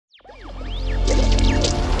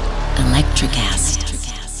Chonacas.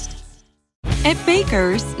 At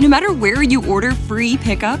Baker's, no matter where you order free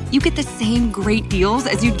pickup, you get the same great deals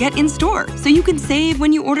as you'd get in store, so you can save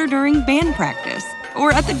when you order during band practice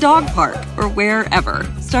or at the dog park or wherever.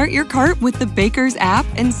 Start your cart with the Baker's app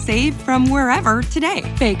and save from wherever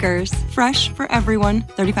today. Baker's, fresh for everyone.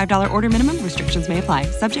 $35 order minimum. Restrictions may apply.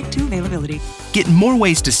 Subject to availability. Get more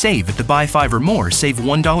ways to save at the Buy 5 or More Save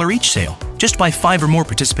 $1 each sale. Just buy 5 or more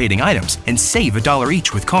participating items and save $1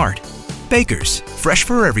 each with card. Baker's, fresh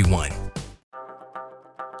for everyone.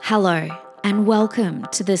 Hello, and welcome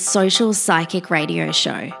to the Social Psychic Radio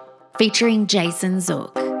Show, featuring Jason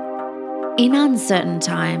Zook. In uncertain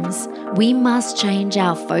times, we must change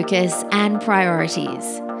our focus and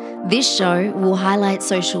priorities. This show will highlight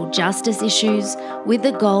social justice issues with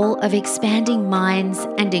the goal of expanding minds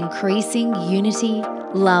and increasing unity,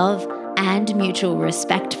 love, and mutual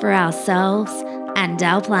respect for ourselves and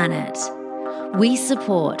our planet. We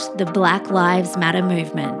support the Black Lives Matter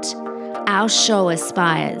movement. Our show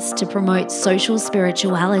aspires to promote social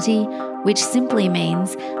spirituality, which simply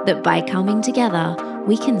means that by coming together,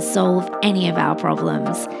 we can solve any of our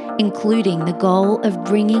problems, including the goal of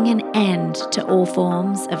bringing an end to all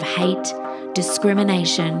forms of hate,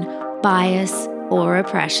 discrimination, bias, or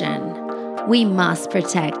oppression. We must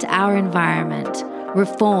protect our environment,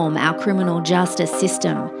 reform our criminal justice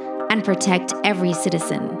system, and protect every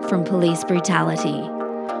citizen from police brutality.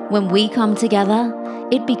 When we come together,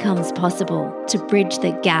 it becomes possible to bridge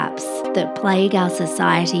the gaps that plague our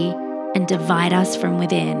society and divide us from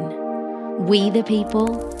within. We the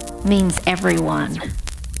people means everyone.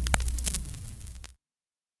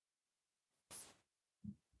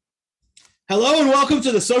 Hello and welcome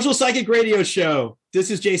to the Social Psychic Radio Show. This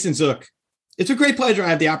is Jason Zook. It's a great pleasure I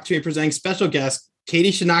have the opportunity of presenting special guest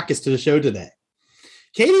Katie Chonacas to the show today.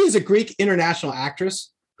 Katie is a Greek international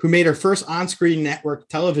actress who made her first on-screen network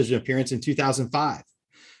television appearance in 2005.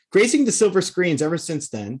 Gracing the silver screens ever since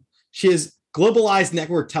then, she has globalized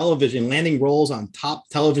network television, landing roles on top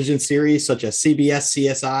television series such as CBS,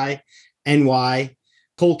 CSI, NY,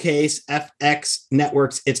 Cold Case, FX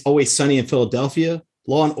Networks, It's Always Sunny in Philadelphia,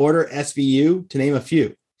 Law and Order, SVU, to name a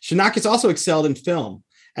few. Chonacas also excelled in film,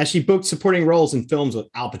 as she booked supporting roles in films with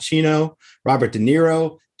Al Pacino, Robert De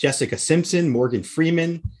Niro, Jessica Simpson, Morgan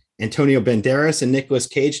Freeman, Antonio Banderas, and Nicolas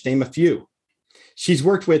Cage, to name a few. She's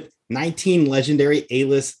worked with 19 legendary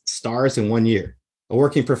A-list stars in 1 year. A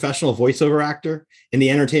working professional voiceover actor in the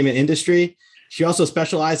entertainment industry, she also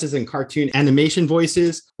specializes in cartoon animation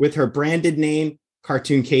voices with her branded name,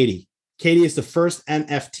 Cartoon Katie. Katie is the first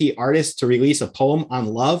NFT artist to release a poem on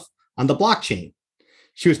love on the blockchain.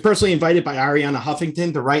 She was personally invited by Ariana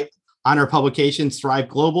Huffington to write on her publications Thrive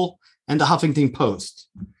Global and the Huffington Post.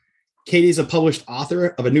 Katie is a published author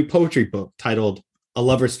of a new poetry book titled A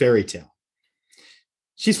Lover's Fairy Tale.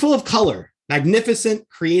 She's full of color, magnificent,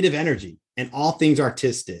 creative energy, and all things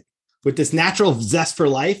artistic. With this natural zest for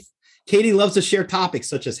life, Katie loves to share topics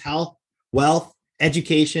such as health, wealth,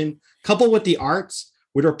 education, coupled with the arts,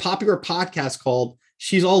 with her popular podcast called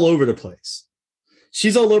She's All Over the Place.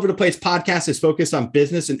 She's All Over the Place podcast is focused on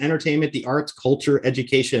business and entertainment, the arts, culture,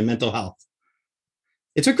 education, and mental health.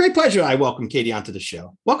 It's a great pleasure I welcome Katie onto the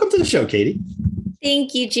show. Welcome to the show, Katie.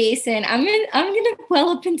 Thank you, Jason. I'm gonna well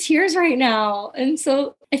up in tears right now, and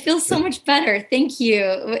so I feel so much better. Thank you.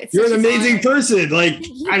 You're an amazing person.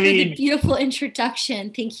 The beautiful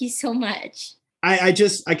introduction. Thank you so much. I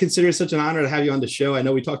consider it such an honor to have you on the show. I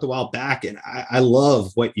know we talked a while back, and I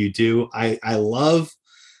love what you do. I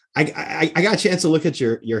got a chance to look at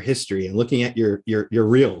your history and looking at your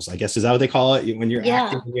reels, I guess, is that what they call it when you're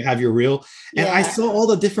acting, when you have your reel. And I saw all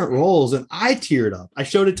the different roles and I teared up. I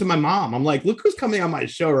showed it to my mom. I'm like, look who's coming on my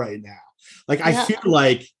show right now. I feel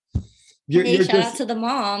like you're shout out to the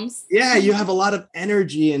moms. Yeah, you have a lot of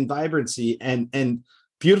energy and vibrancy and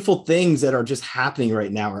beautiful things that are just happening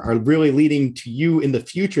right now are really leading to you in the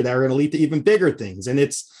future that are going to lead to even bigger things. And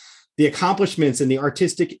it's the accomplishments and the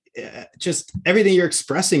artistic, just everything you're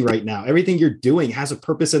expressing right now, everything you're doing has a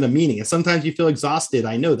purpose and a meaning. And sometimes you feel exhausted.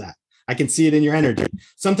 I know that. I can see it in your energy.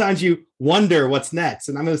 Sometimes you wonder what's next.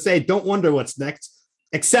 And I'm going to say, don't wonder what's next,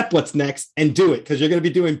 accept what's next and do it, because you're going to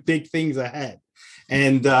be doing big things ahead.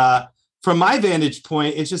 And from my vantage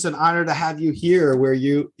point, it's just an honor to have you here where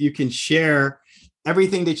you can share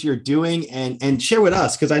everything that you're doing and share with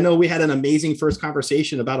us. Because I know we had an amazing first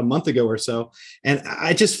conversation about a month ago or so. And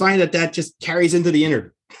I just find that just carries into the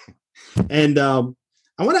interview. And I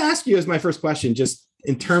want to ask you as my first question, just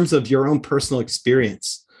in terms of your own personal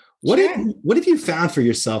experience, what have you found for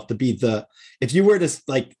yourself to be if you were to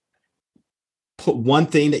put one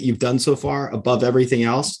thing that you've done so far above everything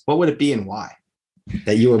else, what would it be and why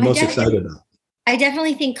that you were most excited about? I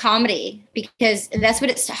definitely think comedy, because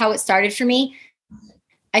that's how it started for me.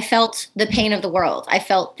 I felt the pain of the world. I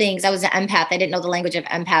felt things. I was an empath. I didn't know the language of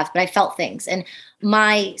empath, but I felt things. And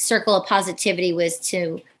my circle of positivity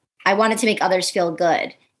I wanted to make others feel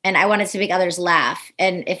good, and I wanted to make others laugh.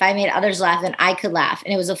 And if I made others laugh, then I could laugh.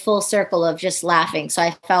 And it was a full circle of just laughing. So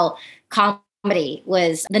I felt comedy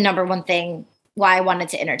was the number one thing why I wanted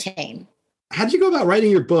to entertain. How did you go about writing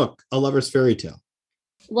your book, A Lover's Fairy Tale?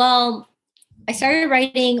 Well, I started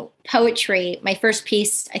writing poetry. My first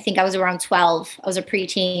piece, I think I was around 12. I was a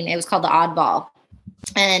preteen. It was called The Oddball.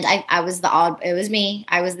 And I was it was me.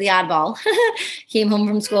 I was the oddball. Came home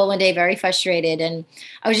from school one day very frustrated. And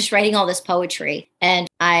I was just writing all this poetry. And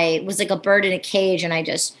I was like a bird in a cage. And I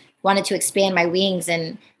just wanted to expand my wings.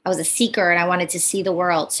 And I was a seeker and I wanted to see the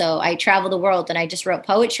world. So I traveled the world and I just wrote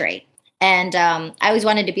poetry. And I always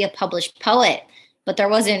wanted to be a published poet, but there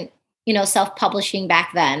wasn't, self-publishing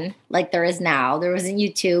back then, like there is now. There wasn't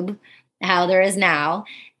YouTube, how there is now.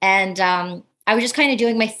 And I was just kind of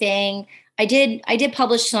doing my thing. I did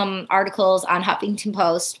publish some articles on Huffington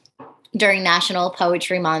Post during National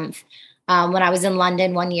Poetry Month when I was in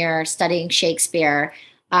London one year studying Shakespeare.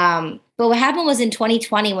 But what happened was in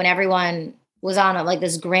 2020, when everyone was on like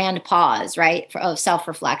this grand pause, right, of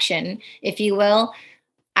self-reflection, if you will,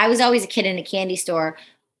 I was always a kid in a candy store.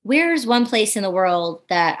 Where's one place in the world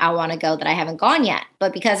that I want to go that I haven't gone yet?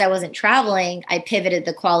 But because I wasn't traveling, I pivoted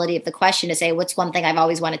the quality of the question to say, what's one thing I've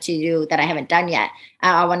always wanted to do that I haven't done yet?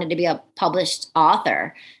 I wanted to be a published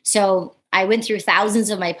author. So I went through thousands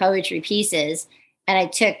of my poetry pieces and I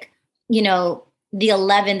took, the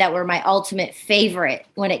 11 that were my ultimate favorite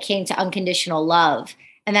when it came to unconditional love.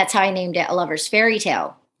 And that's how I named it A Lover's Fairy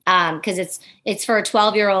Tale. Because it's for a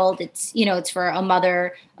 12-year-old, it's for a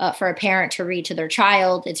mother, for a parent to read to their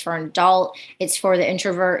child. It's for an adult. It's for the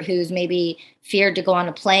introvert who's maybe feared to go on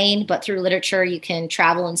a plane, but through literature, you can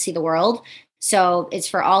travel and see the world. So it's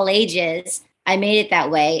for all ages. I made it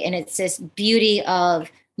that way. And it's this beauty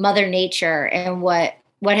of Mother Nature and what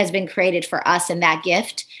has been created for us and that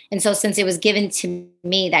gift. And so since it was given to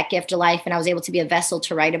me, that gift of life, and I was able to be a vessel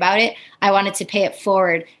to write about it, I wanted to pay it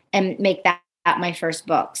forward and make that my first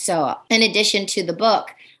book. So in addition to the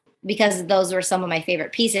book, because those were some of my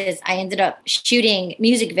favorite pieces, I ended up shooting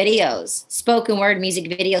music videos, spoken word music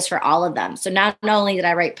videos for all of them. So not only did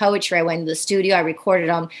I write poetry, I went into the studio, I recorded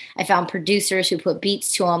them. I found producers who put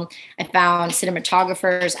beats to them. I found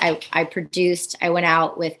cinematographers. I produced. I went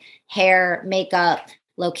out with hair, makeup,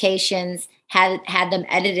 locations, had them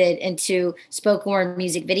edited into spoken word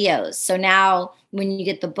music videos. So now when you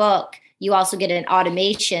get the book, you also get an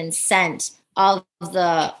automation sent of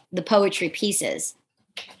the poetry pieces.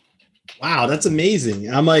 Wow, that's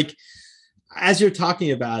amazing. I'm like, as you're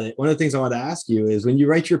talking about it, one of the things I want to ask you is, when you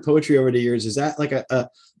write your poetry over the years, is that like a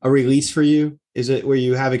release for you? Is it where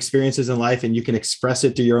you have experiences in life and you can express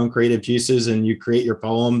it through your own creative juices and you create your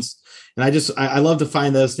poems? And I love to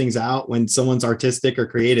find those things out when someone's artistic or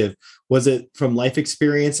creative. Was it from life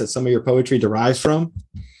experience that some of your poetry derives from?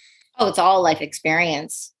 Oh, it's all life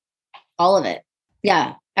experience. All of it.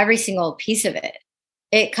 Yeah. Every single piece of it.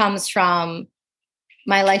 It comes from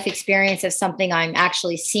my life experience of something I'm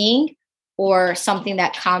actually seeing, or something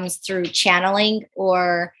that comes through channeling,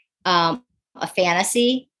 or a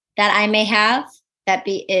fantasy that I may have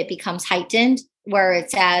it becomes heightened, where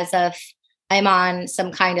it's as if I'm on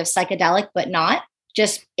some kind of psychedelic, but not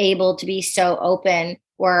just able to be so open,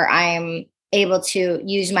 where I'm able to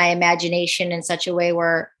use my imagination in such a way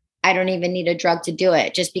where I don't even need a drug to do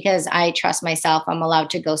it. Just because I trust myself, I'm allowed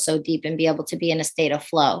to go so deep and be able to be in a state of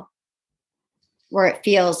flow where it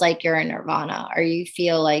feels like you're in nirvana, or you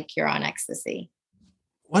feel like you're on ecstasy.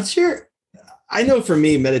 I know for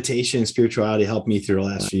me, meditation and spirituality helped me through the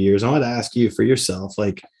last few years. I want to ask you for yourself,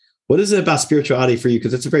 like, what is it about spirituality for you?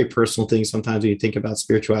 Because it's a very personal thing. Sometimes when you think about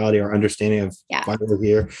spirituality or understanding of why we're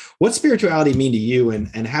here, what's spirituality mean to you,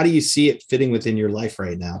 and how do you see it fitting within your life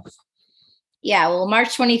right now? Yeah, well, March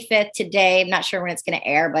 25th today, I'm not sure when it's going to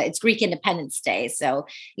air, but it's Greek Independence Day. So,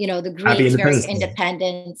 the Greeks, very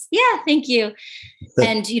independence. Yeah, thank you.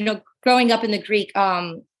 And, growing up in the Greek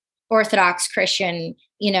Orthodox Christian,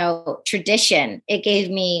 tradition, it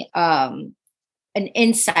gave me an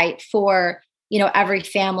insight for, every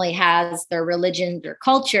family has their religions, their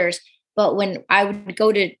cultures. But when I would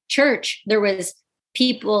go to church, there was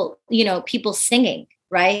people singing,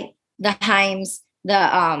 right? The hymns,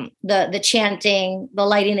 the chanting, the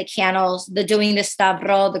lighting the candles, the doing the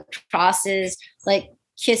stavro, the crosses, like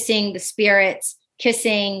kissing the spirits,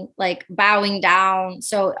 kissing, like bowing down.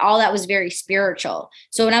 So all that was very spiritual.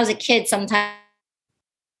 So when I was a kid, sometimes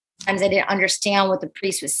I didn't understand what the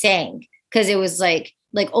priest was saying, because it was like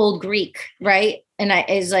like old Greek, right? And I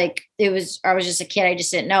was just a kid. I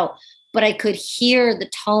just didn't know, but I could hear the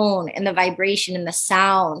tone and the vibration and the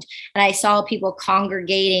sound. And I saw people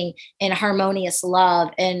congregating in harmonious love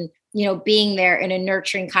and, being there in a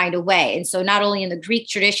nurturing kind of way. And so not only in the Greek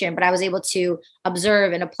tradition, but I was able to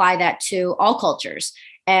observe and apply that to all cultures.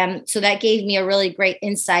 And so that gave me a really great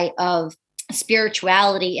insight of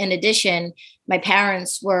spirituality. In addition, my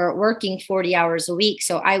parents were working 40 hours a week.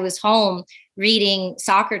 So I was home reading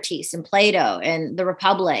Socrates and Plato and the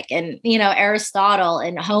Republic and, Aristotle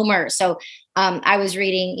and Homer. So I was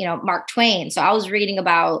reading, Mark Twain. So I was reading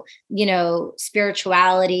about,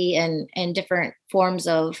 spirituality and different forms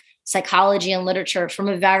of psychology and literature from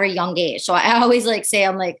a very young age. So I always say,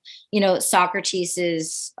 I'm like, Socrates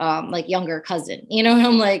is like younger cousin,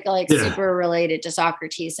 I'm like super related to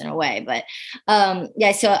Socrates in a way. But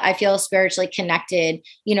so I feel spiritually connected,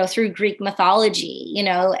 through Greek mythology,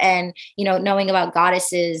 and, knowing about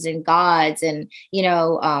goddesses and gods and,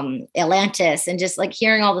 Atlantis and just like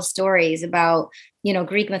hearing all the stories about,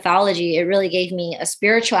 Greek mythology. It really gave me a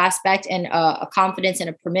spiritual aspect and a confidence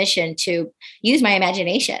and a permission to use my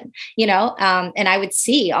imagination, and I would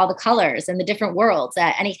see all the colors and the different worlds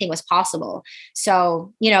that anything was possible.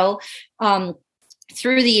 So,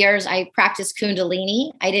 through the years, I practiced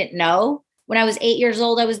Kundalini. I didn't know when I was 8 years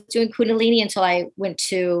old, I was doing Kundalini until I went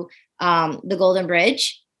to the Golden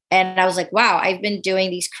Bridge. And I was like, wow, I've been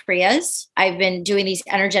doing these Kriyas. I've been doing these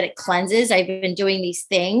energetic cleanses. I've been doing these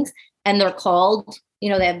things. And they're called,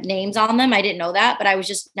 they have names on them. I didn't know that, but I was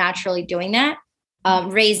just naturally doing that.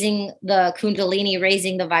 Raising the Kundalini,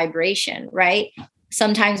 raising the vibration, right?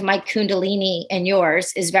 Sometimes my Kundalini and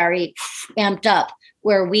yours is very amped up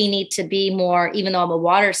where we need to be more, even though I'm a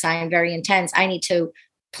water sign, very intense. I need to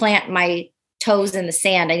plant my toes in the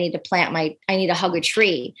sand. I need to hug a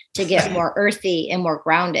tree to get more earthy and more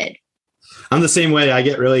grounded. I'm the same way. I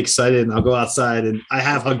get really excited and I'll go outside, and I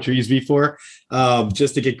have hugged trees before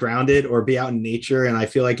just to get grounded or be out in nature. And I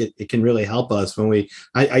feel like it can really help us when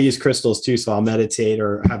I use crystals too. So I'll meditate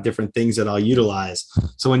or have different things that I'll utilize.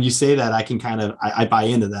 So when you say that, I can I buy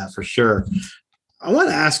into that for sure. I want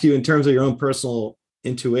to ask you in terms of your own personal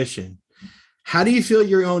intuition, how do you feel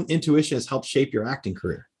your own intuition has helped shape your acting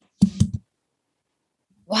career?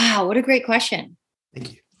 Wow. What a great question.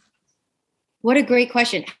 Thank you. What a great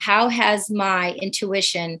question. How has my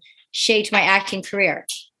intuition shaped my acting career?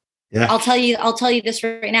 Yeah. I'll tell you this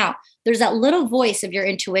right now. There's that little voice of your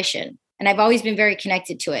intuition, and I've always been very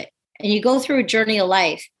connected to it. And you go through a journey of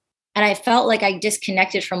life, and I felt like I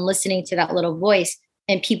disconnected from listening to that little voice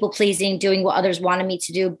and people pleasing, doing what others wanted me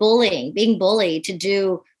to do, being bullied to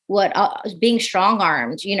do what, being strong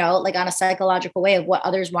armed, like on a psychological way of what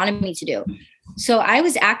others wanted me to do. So I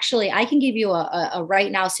can give you a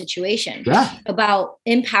right now situation about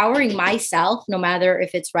empowering myself, no matter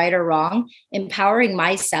if it's right or wrong, empowering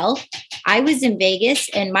myself. I was in Vegas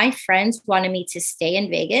and my friends wanted me to stay in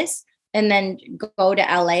Vegas and then go to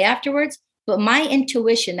LA afterwards. But my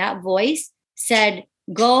intuition, that voice said,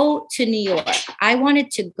 go to New York. I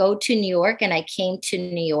wanted to go to New York and I came to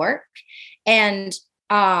New York, and,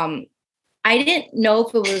 I didn't know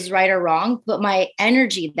if it was right or wrong, but my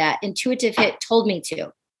energy, that intuitive hit told me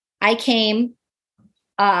to. I came,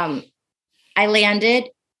 I landed,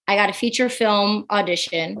 I got a feature film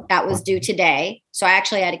audition that was due today. So I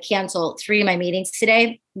actually had to cancel 3 of my meetings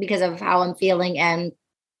today because of how I'm feeling and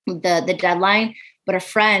the deadline. But a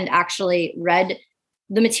friend actually read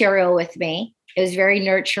the material with me. It was very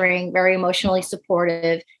nurturing, very emotionally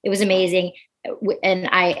supportive. It was amazing. And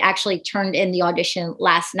I actually turned in the audition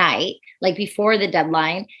last night, like before the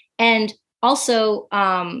deadline. And also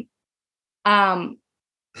on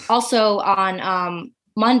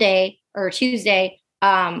Monday or Tuesday,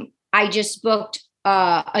 I just booked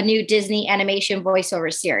a new Disney animation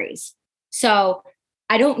voiceover series. So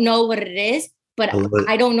I don't know what it is, but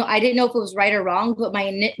I don't know. I didn't know if it was right or wrong, but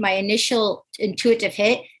my initial intuitive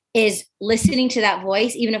hit is listening to that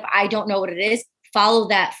voice, even if I don't know what it is. Follow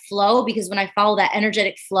that flow, because when I follow that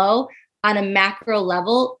energetic flow on a macro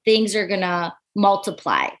level, things are going to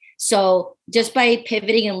multiply. So just by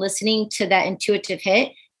pivoting and listening to that intuitive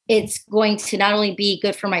hit, it's going to not only be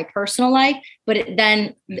good for my personal life, but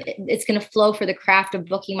then it's going to flow for the craft of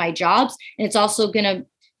booking my jobs. And it's also going to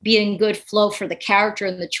be in good flow for the character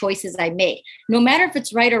and the choices I make. No matter if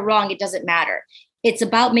it's right or wrong, it doesn't matter. It's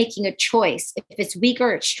about making a choice. If it's weak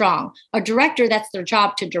or it's strong. A director, that's their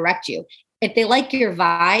job, to direct you. If they like your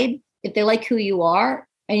vibe, if they like who you are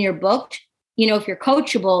and you're booked, if you're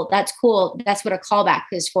coachable, that's cool. That's what a callback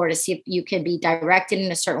is for, to see if you can be directed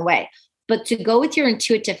in a certain way. But to go with your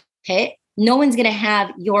intuitive hit, no one's going to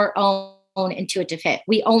have your own intuitive hit.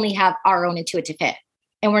 We only have our own intuitive hit.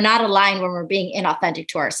 and we're not aligned when we're being inauthentic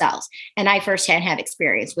to ourselves. And I firsthand have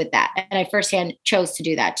experience with that. And I firsthand chose to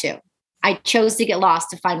do that too. I chose to get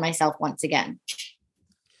lost to find myself once again.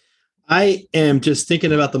 I am just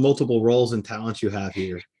thinking about the multiple roles and talents you have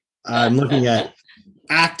here. I'm looking at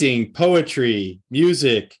acting, poetry,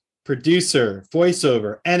 music, producer,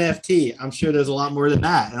 voiceover, NFT. I'm sure there's a lot more than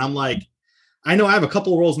that. And I'm like, I know I have a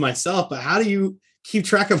couple roles myself, but how do you keep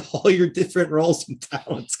track of all your different roles and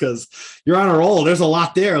talents? Because you're on a roll. There's a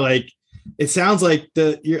lot there. Like, it sounds like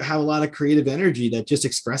you have a lot of creative energy that just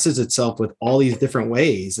expresses itself with all these different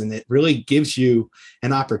ways. And it really gives you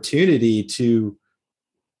an opportunity to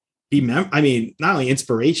be, not only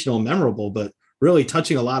inspirational and memorable, but really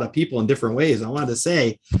touching a lot of people in different ways. I wanted to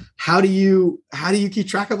say, how do you keep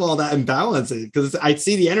track of all that and balance it? Because I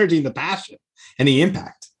see the energy and the passion and the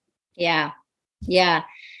impact. Yeah. Yeah.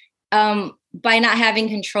 By not having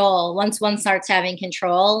control, once one starts having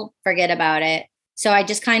control, forget about it. So I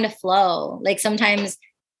just kind of flow. Like sometimes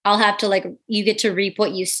I'll have to, like, you get to reap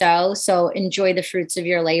what you sow. So enjoy the fruits of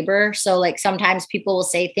your labor. So like sometimes people will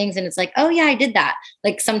say things and it's like, oh yeah, I did that.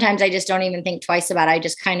 Like sometimes I just don't even think twice about it. I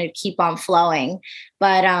just kind of keep on flowing.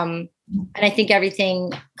 But, and I think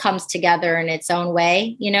everything comes together in its own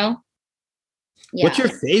way, you know? Yeah. What's your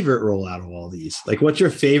favorite role out of all these? Like, what's your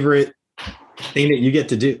favorite thing that you get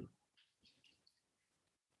to do?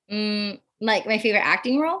 Like my favorite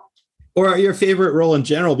acting role? Or your favorite role in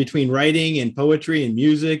general between writing and poetry and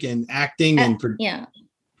music and acting and yeah.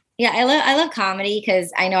 I love comedy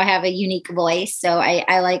because I know I have a unique voice. So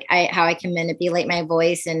I like how I can manipulate my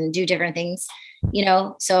voice and do different things, you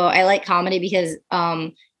know. So I like comedy because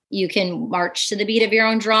you can march to the beat of your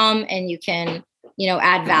own drum and you can, you know,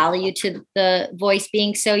 add value to the voice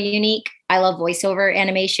being so unique. I love voiceover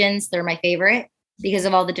animations. They're my favorite because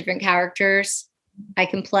of all the different characters I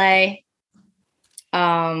can play.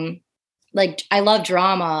 Like I love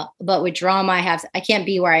drama, but with drama, I can't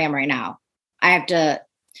be where I am right now. I have to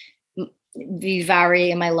be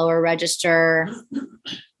very in my lower register,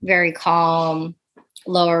 very calm,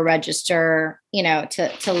 lower register, you know, to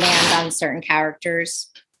land on certain characters.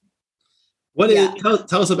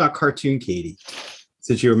 Tell us about Cartoon Katie,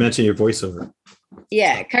 since you were mentioning your voiceover.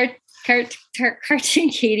 Yeah. Cartoon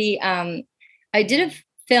Katie. I did a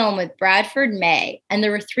film with Bradford May, and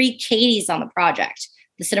there were 3 Katies on the project.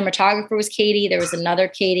 The cinematographer was Katie. There was another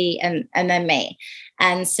Katie and then May.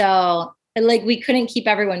 And so like, we couldn't keep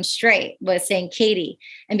everyone straight with saying Katie.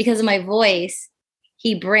 And because of my voice,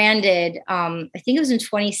 he branded, I think it was in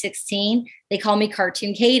 2016, they called me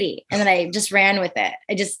Cartoon Katie. And then I just ran with it.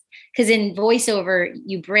 Because in voiceover,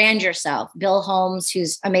 you brand yourself. Bill Holmes,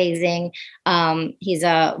 who's amazing. He's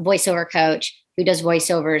a voiceover coach who does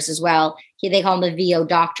voiceovers as well. They call him the VO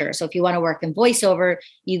doctor. So if you want to work in voiceover,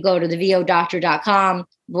 you go to the VOdoctor.com,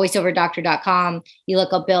 voiceoverdoctor.com. You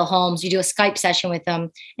look up Bill Holmes, you do a Skype session with him,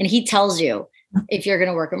 and he tells you if you're going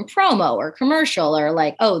to work in promo or commercial or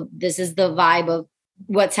like, oh, this is the vibe of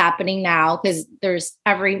what's happening now. Because there's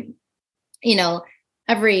every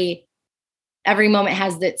moment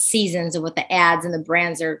has the seasons of what the ads and the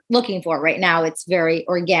brands are looking for. Right now, it's very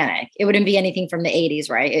organic. It wouldn't be anything from the 80s,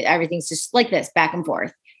 right? Everything's just like this, back and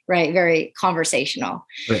forth, right? Very conversational.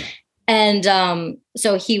 Right. And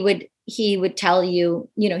so he would tell you,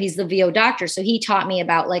 you know, he's the VO doctor. So he taught me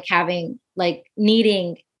about like having, like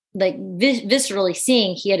needing, like viscerally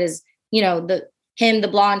seeing. He had his, you know, the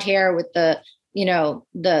blonde hair with the, you know,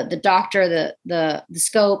 the doctor, the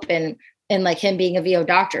scope and like him being a VO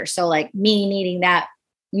doctor. So like me needing that,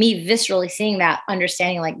 me viscerally seeing that,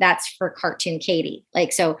 understanding like that's for Cartoon Katie.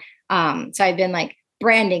 Like, so I've been like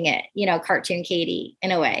branding it, you know, Cartoon Katie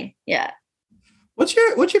in a way. Yeah. What's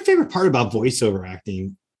your favorite part about voiceover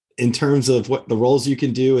acting in terms of what the roles you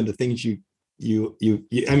can do and the things you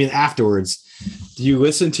I mean, afterwards, do you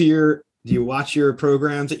watch your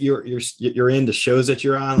programs that you're in, the shows that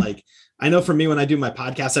you're on? Like, I know for me, when I do my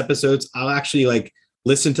podcast episodes, I'll actually like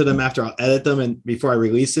listen to them after I'll edit them and before I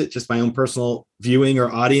release it, just my own personal viewing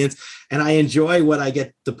or audience. And I enjoy what I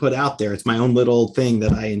get to put out there. It's my own little thing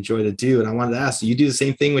that I enjoy to do. And I wanted to ask, do you do the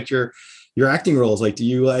same thing with your acting roles? Like, do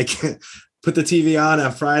you like put the TV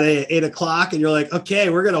on Friday at 8:00 and you're like, okay,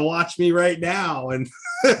 we're going to watch me right now. And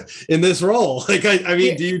in this role, like, I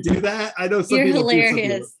mean, do you do that? I know some you're people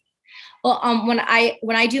hilarious. Well, when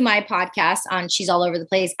I do my podcast on She's All Over the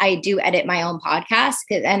Place, I do edit my own podcast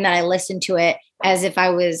and then I listen to it as if I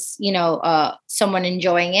was, you know, someone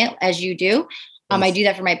enjoying it, as you do. I do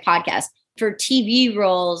that for my podcast. For TV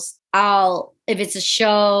roles, if it's a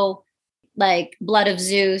show like Blood of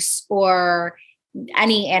Zeus or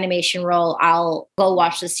any animation role, I'll go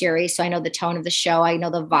watch the series. So I know the tone of the show, I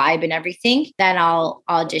know the vibe and everything. Then I'll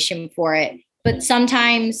audition for it. But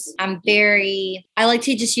sometimes I like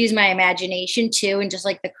to just use my imagination too, and just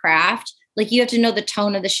like the craft. Like, you have to know the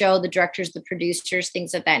tone of the show, the directors, the producers,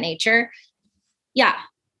 things of that nature. Yeah.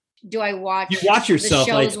 Do I watch? You watch yourself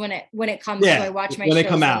the shows like when it comes? yeah, Do I watch my when they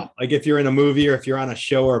shows come out? Like if you're in a movie or if you're on a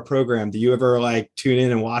show or a program, do you ever like tune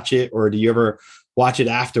in and watch it, or do you ever watch it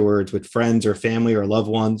afterwards with friends or family or loved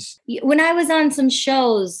ones? When I was on some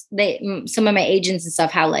shows, some of my agents and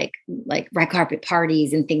stuff had like red carpet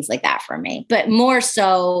parties and things like that for me. But more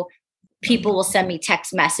so, people will send me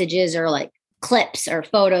text messages or like clips or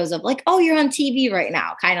photos of like, oh, you're on TV right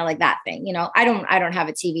now, kind of like that thing. You know, I don't have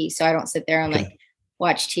a TV, so I don't sit there and like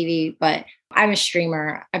watch TV. But I'm a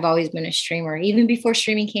streamer. I've always been a streamer, even before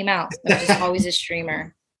streaming came out. I was just always a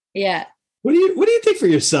streamer. Yeah. What do you think for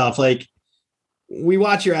yourself? Like, we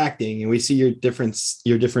watch your acting and we see your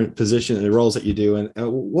different position and the roles that you do. And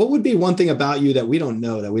what would be one thing about you that we don't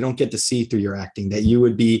know, that we don't get to see through your acting, that you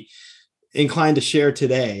would be inclined to share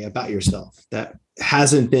today about yourself that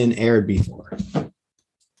hasn't been aired before?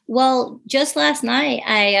 Well, just last night,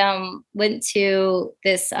 I went to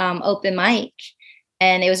this open mic,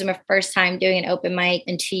 and it was my first time doing an open mic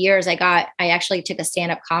in 2 years. I actually took a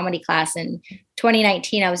stand-up comedy class in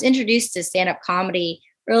 2019. I was introduced to stand-up comedy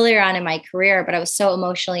earlier on in my career, but I was so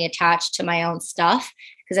emotionally attached to my own stuff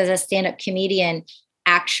because as a stand-up comedian,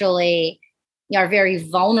 actually, you are very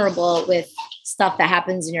vulnerable with stuff that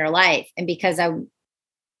happens in your life. And because I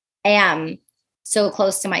am so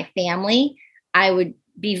close to my family, I would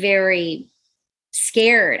be very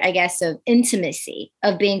scared, I guess, of intimacy,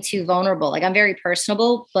 of being too vulnerable. Like, I'm very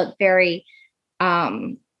personable, but very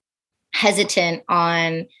hesitant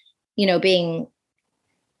on, being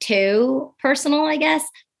too personal, I guess.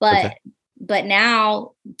 But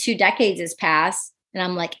now 2 decades has passed and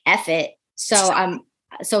I'm like, F it. So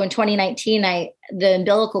in 2019, the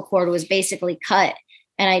umbilical cord was basically cut.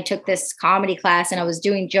 And I took this comedy class and I was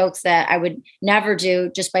doing jokes that I would never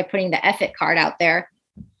do just by putting the F it card out there.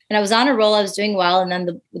 And I was on a roll, I was doing well. And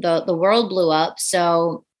then the world blew up.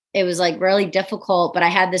 So it was like really difficult, but I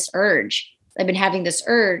had this urge. I've been having this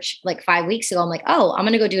urge like 5 weeks ago. I'm like, oh, I'm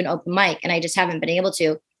going to go do an open mic. And I just haven't been able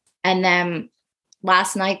to. And then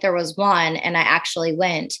last night there was one and I actually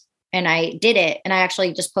went and I did it. And I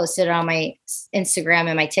actually just posted it on my Instagram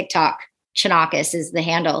and my TikTok. Chonacas is the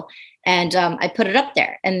handle. And I put it up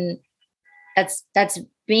there. And that's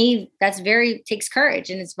me. That's very takes courage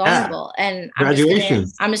and it's vulnerable. And I'm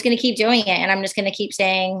just going to keep doing it. And I'm just going to keep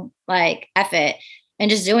saying like, F it. And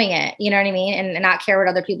just doing it, you know what I mean? And not care what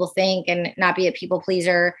other people think and not be a people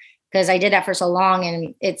pleaser. Because I did that for so long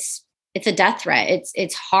and it's a death threat.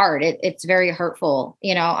 It's hard. It's very hurtful,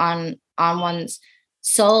 on one's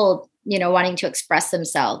soul, wanting to express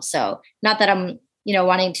themselves. So not that I'm,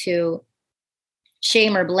 wanting to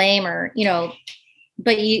shame or blame or,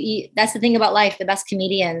 but you that's the thing about life. The best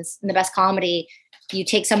comedians and the best comedy, you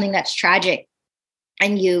take something that's tragic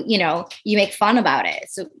and you make fun about it.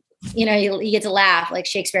 So, you get to laugh. Like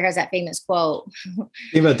Shakespeare has that famous quote. Think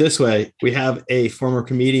about it this way. We have a former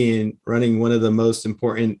comedian running one of the most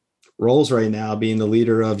important roles right now, being the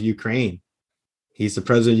leader of Ukraine. He's the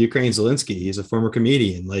president of Ukraine, Zelensky. He's a former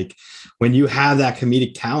comedian. Like, when you have that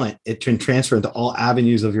comedic talent, it can transfer into all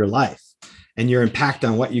avenues of your life. And your impact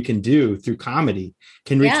on what you can do through comedy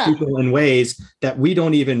can reach people in ways that we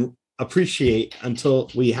don't even appreciate until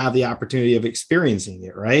we have the opportunity of experiencing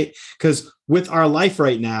it, right? Because with our life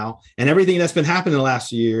right now and everything that's been happening in the last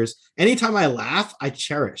few years, anytime I laugh, I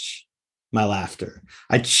cherish my laughter.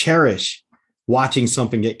 I cherish watching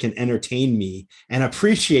something that can entertain me and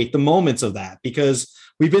appreciate the moments of that, because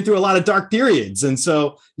we've been through a lot of dark periods. And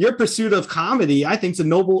so your pursuit of comedy, I think, is a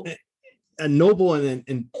noble and an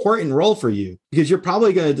important role for you, because you're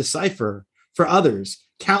probably going to decipher for others,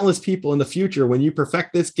 countless people in the future, when you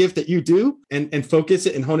perfect this gift that you do and focus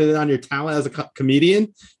it and hone it on your talent as a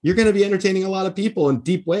comedian, you're going to be entertaining a lot of people in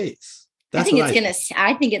deep ways. I think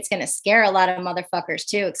it's gonna scare a lot of motherfuckers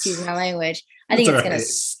too. Excuse my language. I think it's gonna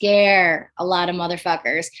scare a lot of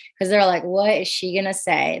motherfuckers because they're like, "What is she gonna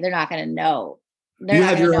say?" They're not gonna know. You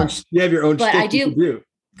have your own. But I do.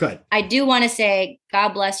 Good. I do want to say,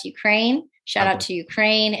 God bless Ukraine. Shout out to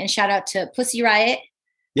Ukraine and shout out to Pussy Riot.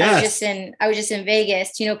 Yes. I was just in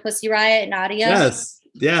Vegas. Do you know Pussy Riot, Nadia? Yes.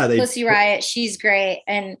 Yeah. Pussy Riot. She's great,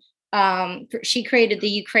 and she created the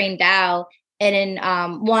Ukraine DAO. And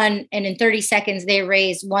in 30 seconds, they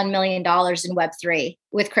raised $1 million in Web3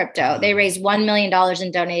 with crypto. They raised $1 million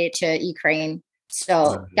and donated to Ukraine.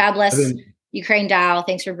 So God bless Ukraine DAO.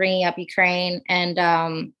 Thanks for bringing up Ukraine. And,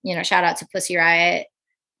 shout out to Pussy Riot.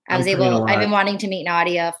 I've been wanting to meet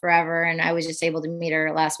Nadia forever, and I was just able to meet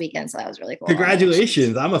her last weekend. So that was really cool.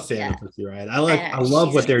 Congratulations. I'm a fan of Pussy Riot. I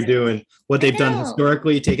love what they're doing, what they've done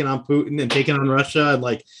historically, taking on Putin and taking on Russia. And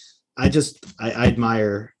like, I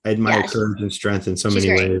admire courage and strength in so many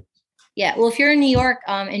ways. Yeah. Well, if you're in New York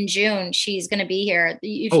in June, she's going to be here.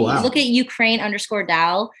 If you look at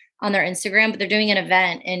Ukraine_Dal on their Instagram, but they're doing an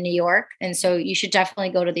event in New York. And so you should definitely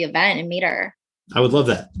go to the event and meet her. I would love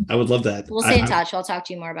that. We'll stay in touch. I'll talk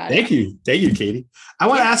to you more about it. Thank you, Katie. I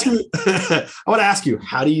want to ask you,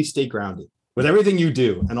 how do you stay grounded with everything you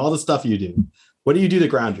do and all the stuff you do? What do you do to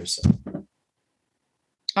ground yourself?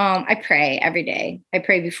 I pray every day. I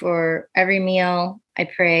pray before every meal. I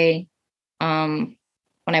pray when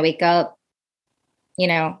I wake up.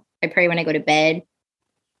 I pray when I go to bed.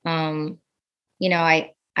 I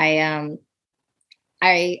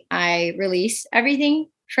release everything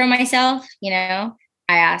from myself. I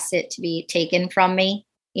ask it to be taken from me.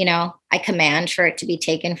 I command for it to be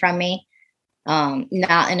taken from me.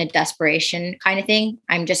 Not in a desperation kind of thing.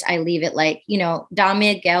 I leave it like, Don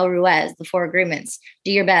Miguel Ruiz, the 4 agreements.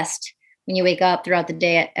 Do your best. When you wake up throughout the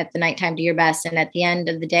day, at the nighttime, do your best. And at the end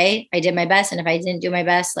of the day, I did my best. And if I didn't do my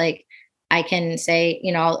best, like, I can say,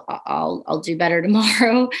 I'll do better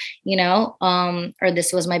tomorrow, or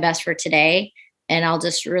this was my best for today. And I'll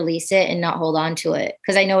just release it and not hold on to it.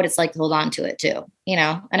 Cause I know what it's like to hold on to it too,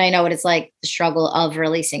 and I know what it's like, the struggle of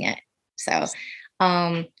releasing it. So,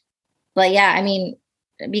 but yeah, I mean,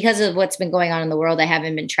 because of what's been going on in the world, I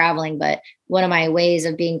haven't been traveling, but one of my ways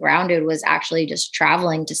of being grounded was actually just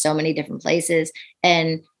traveling to so many different places.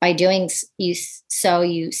 And by doing you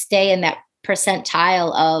stay in that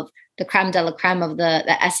percentile of the creme de la creme of the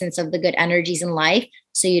essence of the good energies in life.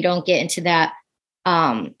 So you don't get into that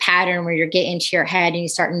pattern where you're getting into your head and you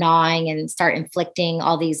start gnawing and start inflicting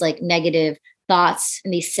all these like negative thoughts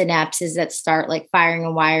and these synapses that start like firing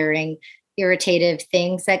and wiring irritative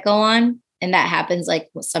things that go on. And that happens like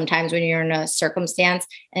sometimes when you're in a circumstance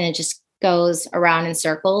and it just goes around in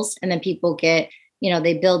circles, and then people get,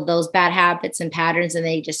 they build those bad habits and patterns, and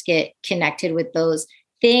they just get connected with those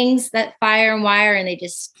things that fire and wire, and they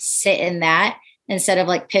just sit in that instead of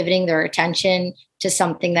like pivoting their attention to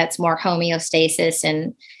something that's more homeostasis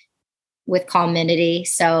and with calmity.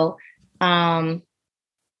 So, some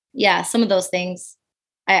of those things.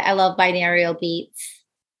 I love binaural beats.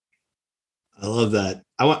 I love that.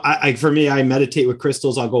 For me, I meditate with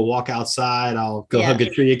crystals. I'll go walk outside. I'll go hug a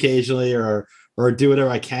tree occasionally, or do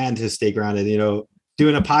whatever I can to stay grounded.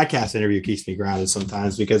 Doing a podcast interview keeps me grounded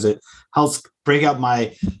sometimes because it helps break out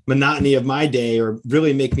my monotony of my day, or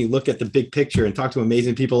really make me look at the big picture and talk to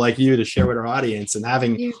amazing people like you to share with our audience, and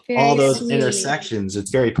having all those intersections.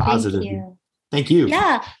 It's very positive. Thank you.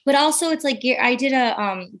 Yeah. But also it's like, I did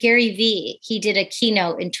a Gary V. He did a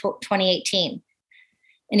keynote in 2018.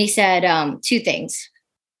 And he said 2 things.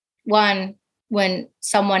 One, when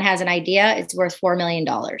someone has an idea, it's worth $4 million.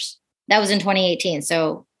 That was in 2018.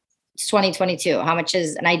 So it's 2022. How much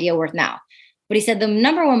is an idea worth now? But he said the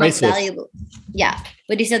number one most valuable. Yeah.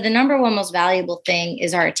 But he said the number one most valuable thing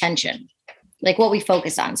is our attention, like what we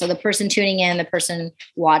focus on. So the person tuning in, the person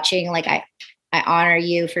watching, like I honor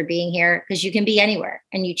you for being here, because you can be anywhere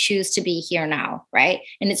and you choose to be here now. Right.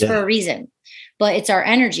 And it's for a reason. But it's our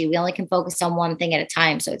energy. We only can focus on one thing at a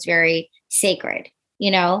time. So it's very sacred,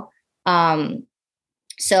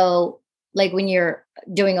 So like when you're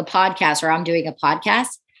doing a podcast, or I'm doing a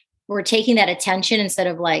podcast, we're taking that attention instead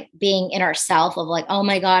of like being in ourself of like, oh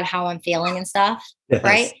my God, how I'm feeling and stuff. Yes.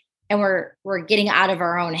 Right. And we're getting out of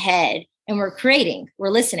our own head, and we're creating, we're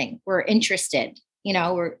listening, we're interested,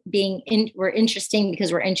 we're interesting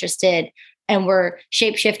because we're interested. And we're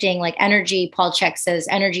shape-shifting like energy. Paul Chek says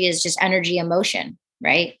energy is just energy emotion,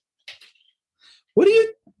 right?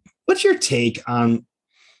 What's your take on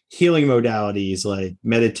healing modalities like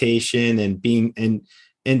meditation and being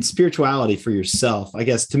and spirituality for yourself, I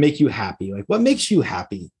guess, to make you happy? Like, what makes you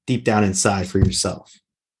happy deep down inside for yourself?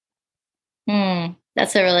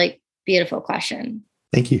 That's a really beautiful question.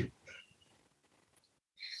 Thank you.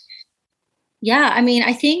 Yeah, I mean,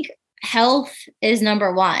 I think health is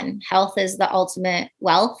number one. Health is the ultimate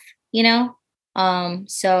wealth,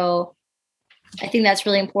 So I think that's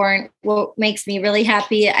really important. What makes me really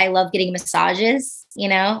happy, I love getting massages,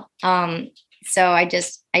 So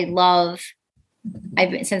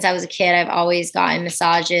since I was a kid, I've always gotten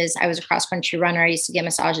massages. I was a cross-country runner. I used to get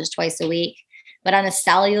massages twice a week. But on a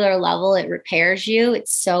cellular level, it repairs you.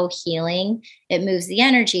 It's so healing. It moves the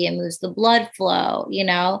energy. It moves the blood flow,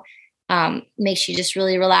 makes you just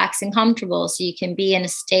really relaxed and comfortable, so you can be in a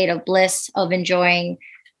state of bliss of enjoying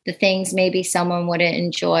the things maybe someone wouldn't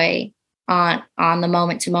enjoy on the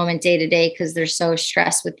moment to moment, day to day, because they're so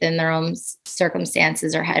stressed within their own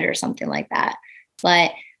circumstances or head or something like that.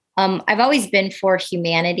 But I've always been for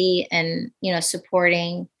humanity and,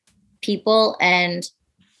 supporting people. And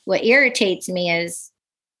what irritates me is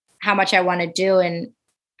how much I want to do and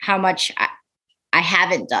how much I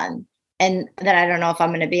haven't done, and that I don't know if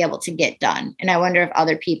I'm going to be able to get done. And I wonder if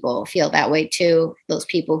other people feel that way too, those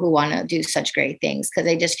people who want to do such great things, because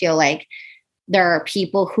I just feel like there are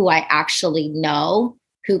people who I actually know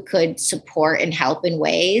who could support and help in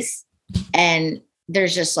ways. And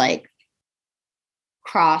there's just like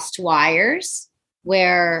crossed wires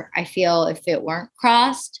where I feel if it weren't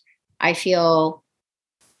crossed, I feel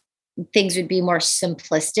things would be more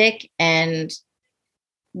simplistic and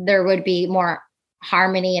there would be more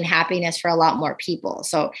harmony and happiness for a lot more people.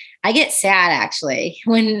 So I get sad actually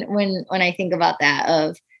when I think about that,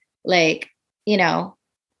 of like,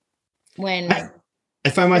 when I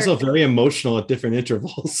find myself very emotional at different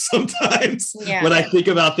intervals sometimes. Yeah. When I think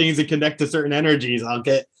about things and connect to certain energies, I'll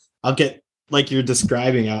get like you're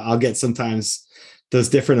describing, I'll get sometimes those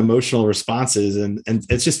different emotional responses, and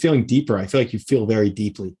it's just feeling deeper. I feel like you feel very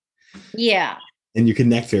deeply. Yeah. And you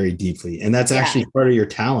connect very deeply. And that's actually part of your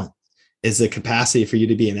talent, is the capacity for you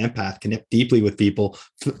to be an empath, connect deeply with people,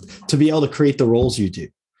 to be able to create the roles you do.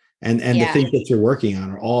 And the things that you're working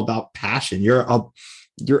on are all about passion.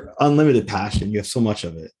 You're unlimited passion. You have so much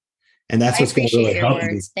of it. And that's what's going to really help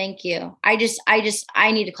you. Thank you. I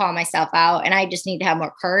need to call myself out, and I just need to have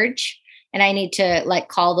more courage, and I need to like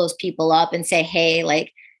call those people up and say, hey,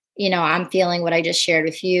 like, I'm feeling what I just shared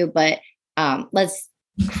with you, but let's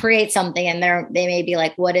create something. And they may be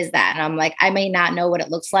like, what is that? And I'm like, I may not know what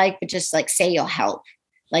it looks like, but just like say you'll help.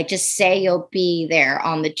 Like just say you'll be there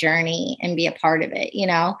on the journey and be a part of it,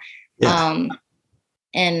 Yeah.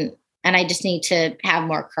 And I just need to have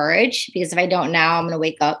more courage, because if I don't now, I'm going to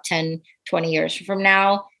wake up 10, 20 years from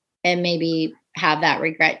now and maybe have that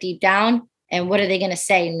regret deep down. And what are they going to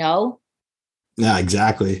say? No. Yeah,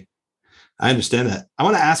 exactly. I understand that. I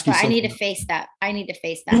want to ask you something. I need to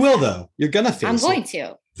face that. You will, though. You're going to face it. I'm going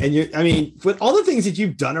to. And with all the things that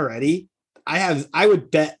you've done already, I would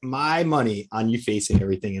bet my money on you facing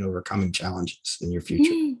everything and overcoming challenges in your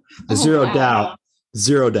future. Zero doubt.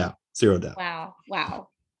 Wow.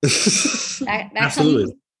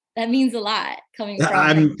 Absolutely. That means a lot coming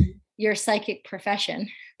from your psychic profession.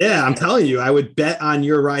 Yeah, I'm telling you, I would bet on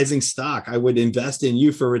your rising stock. I would invest in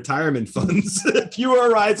you for retirement funds if you were a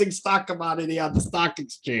rising stock commodity on the stock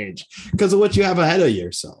exchange, because of what you have ahead of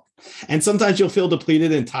yourself. And sometimes you'll feel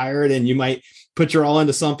depleted and tired, and you might put your all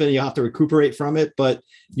into something. You'll have to recuperate from it, but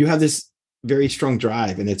you have this very strong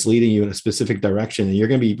drive, and it's leading you in a specific direction. And you're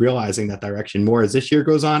going to be realizing that direction more as this year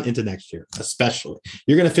goes on into next year, especially.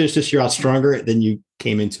 You're going to finish this year out stronger than you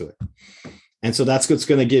came into it. And so that's what's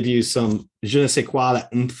going to give you some je ne sais quoi, that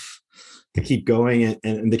oomph to keep going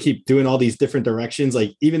and to keep doing all these different directions.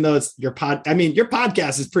 Like, even though it's your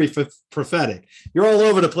podcast is pretty prophetic. You're all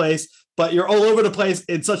over the place, but you're all over the place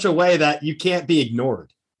in such a way that you can't be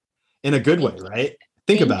ignored in a good way, right?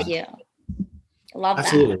 Think about it. Love that.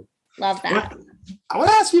 Absolutely. Love that. I want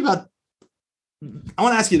to ask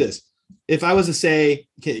you this. If I was to say,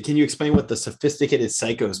 can you explain what the sophisticated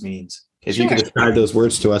psychos means? If you could describe those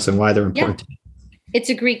words to us and why they're important to you.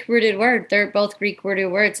 It's a Greek rooted word. They're both Greek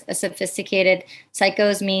rooted words. A sophisticated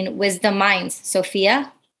psychos mean wisdom minds.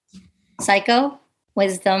 Sophia, psycho,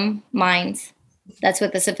 wisdom minds. That's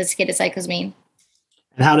what the sophisticated psychos mean.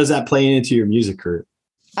 And how does that play into your music career?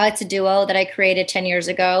 It's a duo that I created 10 years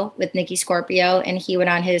ago with Nicky Scorpio, and he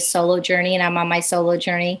went on his solo journey and I'm on my solo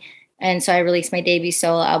journey. And so I released my debut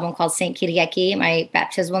solo album called Saint Kyriaki, my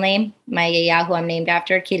baptismal name, my Yahoo I'm named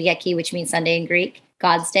after, Kyriaki, which means Sunday in Greek,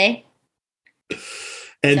 God's day.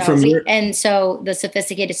 And so the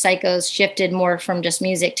sophisticated psychos shifted more from just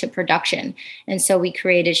music to production. And so we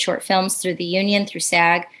created short films through the union, through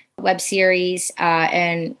SAG, web series,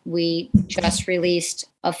 and we just released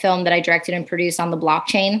a film that I directed and produced on the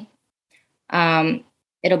blockchain.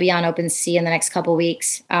 It'll be on OpenSea in the next couple of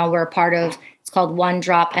weeks. We're a part of, it's called One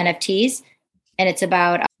Drop NFTs, and it's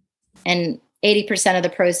about, and 80% of the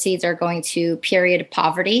proceeds are going to period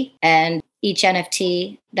poverty, and each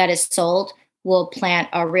NFT that is sold will plant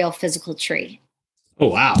a real physical tree. Oh,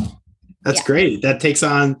 wow. That's great. That takes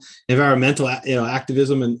on environmental,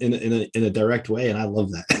 activism in a direct way. And I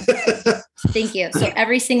love that. Thank you. So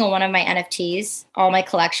every single one of my NFTs, all my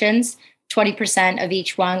collections, 20% of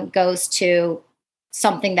each one goes to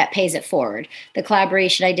something that pays it forward. The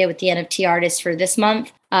collaboration I did with the NFT artist for this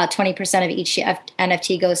month, 20% of each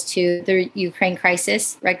NFT goes to the Ukraine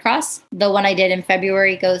crisis Red Cross. The one I did in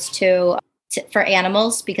February goes to for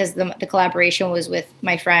animals, because the collaboration was with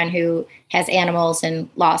my friend who has animals and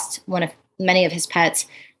lost many of his pets.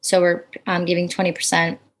 So we're giving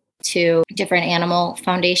 20% to different animal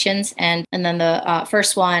foundations. And then the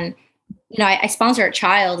first one, I sponsor a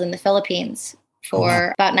child in the Philippines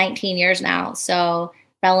for about 19 years now. So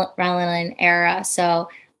Relin era. So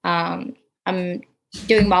I'm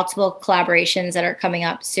doing multiple collaborations that are coming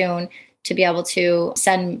up soon to be able to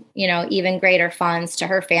send, even greater funds to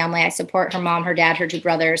her family. I support her mom, her dad, her 2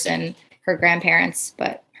 brothers, and her grandparents,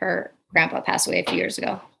 but her grandpa passed away a few years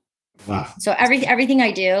ago. Wow. So everything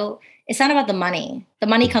I do, it's not about the money. The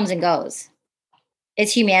money comes and goes.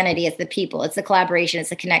 It's humanity. It's the people. It's the collaboration. It's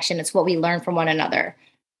the connection. It's what we learn from one another.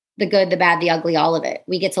 The good, the bad, the ugly, all of it.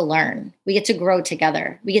 We get to learn. We get to grow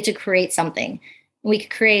together. We get to create something. We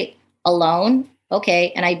could create alone.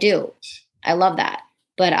 Okay. And I do. I love that.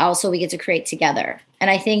 But also we get to create together. And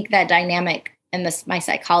I think that dynamic and my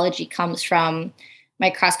psychology comes from my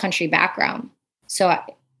cross-country background. So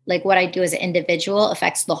what I do as an individual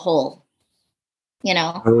affects the whole,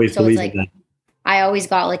 I always so believe it's in that. I always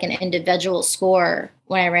got like an individual score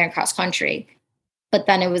when I ran cross country, but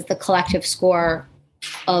then it was the collective score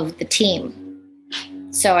of the team.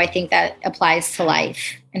 So I think that applies to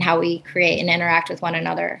life and how we create and interact with one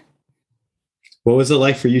another. What was it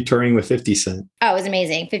like for you touring with 50 Cent? Oh, it was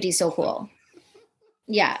amazing. 50's so cool.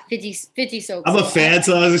 Yeah, 50's so cool. I'm a fan,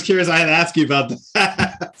 so I was just curious. I had to ask you about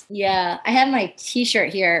that. Yeah, I had my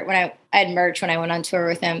T-shirt here when I had merch when I went on tour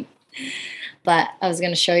with him. But I was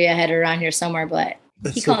going to show you. I had it around here somewhere, but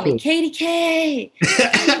he called me Katie K.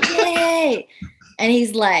 Katie K. And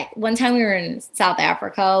he's like, one time we were in South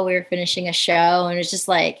Africa, we were finishing a show, and it was just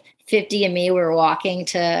like 50 and me, we were walking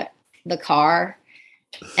to the car,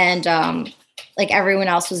 and like everyone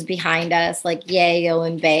else was behind us, like Yayo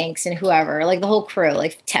and Banks and whoever, like the whole crew,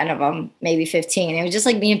 like 10 of them, maybe 15. It was just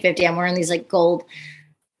like me and 50. I'm wearing these like gold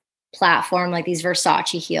platform, like these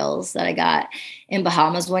Versace heels that I got in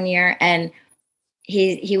Bahamas one year. And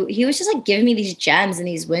he was just like giving me these gems and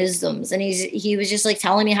these wisdoms. And he was just like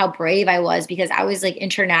telling me how brave I was because I was like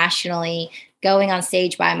internationally going on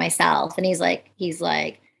stage by myself. And he's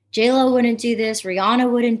like, J-Lo wouldn't do this. Rihanna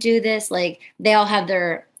wouldn't do this. Like they all have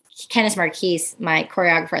their, Kenneth Marquise, my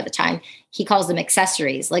choreographer at the time, he calls them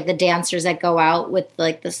accessories, like the dancers that go out with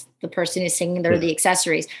like the person who's singing, they're the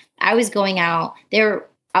accessories. I was going out, they were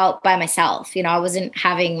out by myself. I wasn't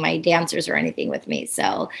having my dancers or anything with me.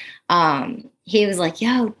 So he was like,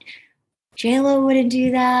 yo, J-Lo wouldn't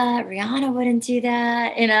do that. Rihanna wouldn't do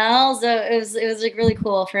that. So it was like really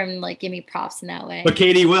cool for him to like give me props in that way. But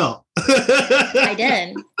Katie will. I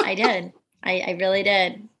did. I really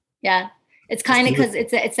did. Yeah. It's kind of because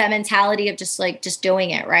it's that mentality of just doing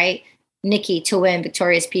it, right? Nikki, to win,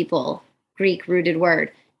 victorious people, Greek rooted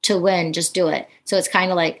word, to win, just do it. So it's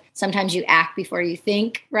kind of like sometimes you act before you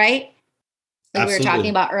think, right? Like we were talking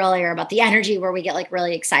about earlier about the energy where we get like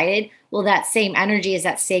really excited. Well, that same energy is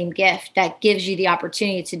that same gift that gives you the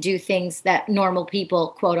opportunity to do things that normal people,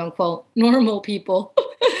 quote unquote, normal people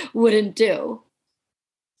wouldn't do.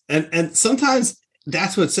 And sometimes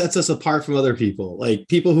that's what sets us apart from other people, like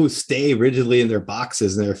people who stay rigidly in their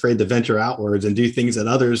boxes and they're afraid to venture outwards and do things that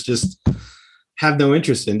others just have no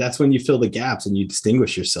interest in. That's when you fill the gaps and you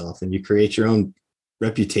distinguish yourself and you create your own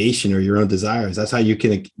reputation or your own desires. That's how you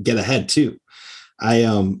can get ahead too. I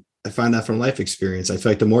find that from life experience. I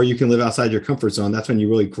feel like the more you can live outside your comfort zone, that's when you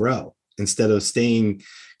really grow instead of staying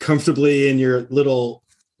comfortably in your little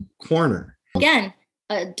corner. Again,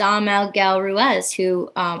 Dom Miguel Ruiz,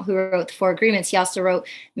 who wrote the 4 Agreements, he also wrote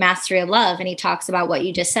Mastery of Love, and he talks about what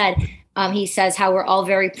you just said. He says how we're all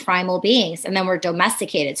very primal beings, and then we're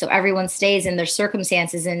domesticated. So everyone stays in their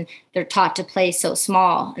circumstances, and they're taught to play so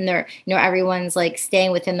small, and they're everyone's like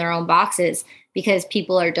staying within their own boxes because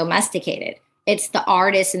people are domesticated. It's the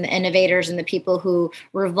artists and the innovators and the people who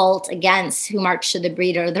revolt against, who march to the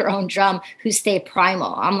beat of their own drum, who stay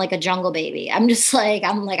primal. I'm like a jungle baby. I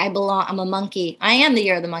belong. I'm a monkey. I am the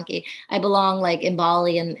year of the monkey. I belong like in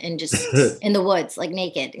Bali and just in the woods, like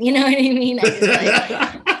naked. You know what I mean?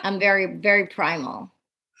 I'm very, very primal.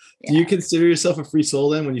 Yeah. Do you consider yourself a free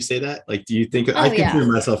soul then when you say that? Like, do you think I consider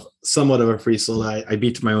myself somewhat of a free soul? I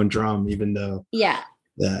beat to my own drum, even though. Yeah.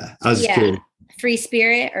 Yeah. I was just curious. Free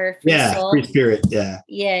spirit or free soul? Free spirit. Yeah.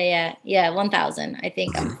 1,000. I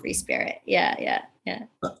think I'm free spirit. Yeah.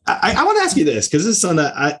 I want to ask you this, because this is something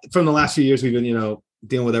that from the last few years we've been,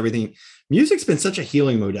 dealing with everything. Music's been such a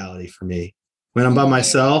healing modality for me. When I'm by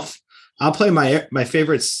myself, I'll play my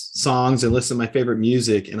favorite songs and listen to my favorite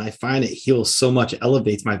music, and I find it heals so much. It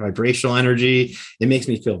elevates my vibrational energy. It makes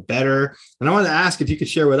me feel better. And I want to ask if you could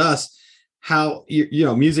share with us, how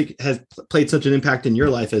music has played such an impact in your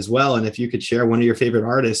life as well. And if you could share one of your favorite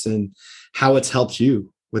artists and how it's helped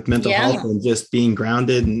you with mental health and just being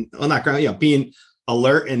grounded and not grounded, being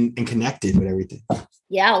alert and connected with everything.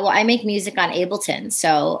 Yeah, well, I make music on Ableton.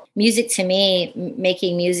 So music to me,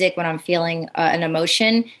 making music when I'm feeling an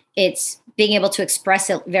emotion, it's being able to express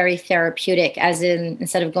it very therapeutic, as in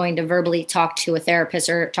instead of going to verbally talk to a therapist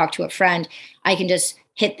or talk to a friend, I can just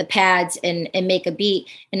hit the pads and make a beat.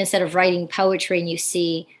 And instead of writing poetry and you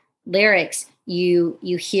see lyrics, you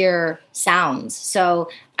hear sounds. So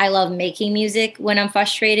I love making music when I'm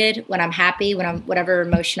frustrated, when I'm happy, when I'm whatever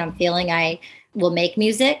emotion I'm feeling, I will make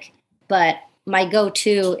music. But my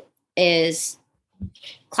go-to is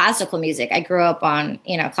classical music. I grew up on,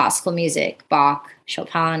 classical music, Bach,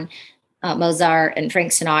 Chopin, Mozart, and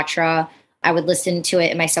Frank Sinatra. I would listen to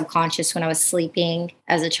it in my subconscious when I was sleeping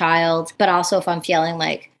as a child. But also if I'm feeling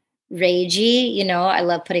like ragey, I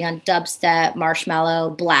love putting on dubstep,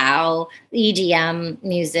 marshmallow, blow, EDM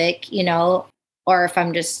music, or if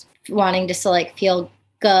I'm just wanting just to like feel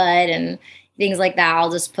good and things like that,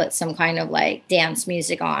 I'll just put some kind of like dance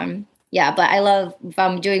music on. Yeah, but I love, if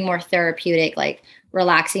I'm doing more therapeutic, like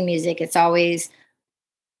relaxing music, it's always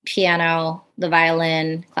piano, the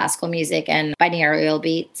violin, classical music, and binaural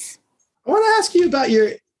beats. I want to ask you about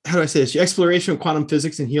your exploration of quantum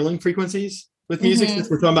physics and healing frequencies with music, since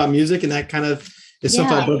we're talking about music, and that kind of is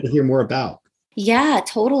something I'd love to hear more about. Yeah,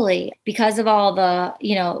 totally. Because of all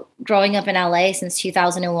the, growing up in LA since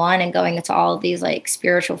 2001 and going to all of these like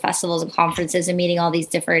spiritual festivals and conferences and meeting all these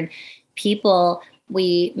different people,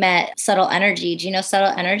 we met Subtle Energy. Do you know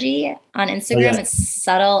Subtle Energy on Instagram? Oh, yeah. It's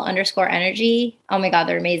subtle_energy. Oh my God,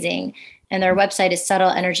 they're amazing. And their website is Subtle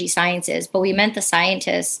Energy Sciences. But we met the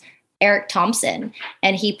scientist, Eric Thompson,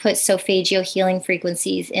 and he put solfeggio healing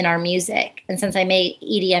frequencies in our music. And since I made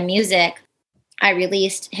EDM music, I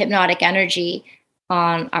released Hypnotic Energy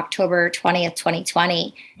on October 20th,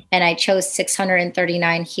 2020. And I chose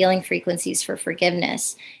 639 healing frequencies for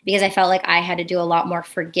forgiveness because I felt like I had to do a lot more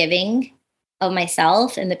forgiving of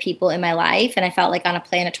myself and the people in my life. And I felt like on a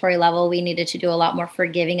planetary level, we needed to do a lot more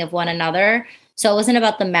forgiving of one another. So it wasn't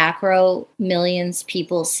about the macro millions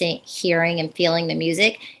people hearing and feeling the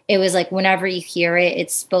music. It was like whenever you hear it,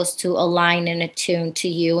 it's supposed to align and attune to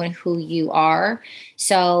you and who you are.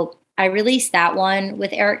 So I released that one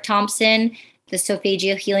with Eric Thompson, the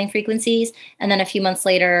solfeggio healing frequencies. And then a few months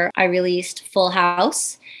later, I released Full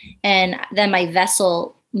House. And then my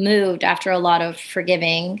vessel moved after a lot of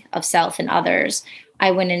forgiving of self and others.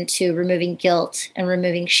 I went into removing guilt and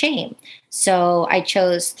removing shame. So I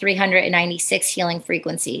chose 396 healing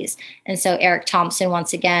frequencies. And so Eric Thompson,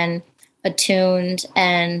 once again, attuned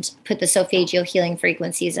and put the solfeggio healing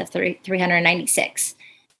frequencies of 396.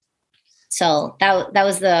 So that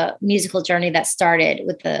was the musical journey that started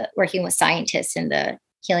with the working with scientists and the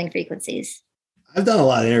healing frequencies. I've done a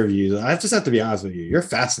lot of interviews. I just have to be honest with you. You're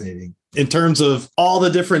fascinating in terms of all the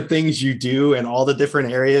different things you do and all the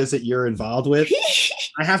different areas that you're involved with.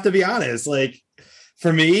 I have to be honest. Like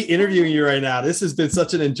for me, interviewing you right now, this has been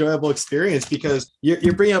such an enjoyable experience because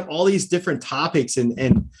you're bringing up all these different topics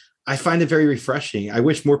and I find it very refreshing. I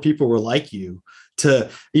wish more people were like you to,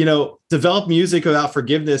 develop music about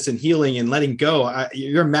forgiveness and healing and letting go.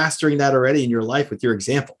 You're mastering that already in your life with your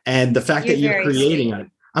example. And the fact that you're creating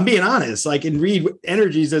it. I'm being honest, I can read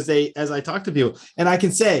energies as I talk to people. And I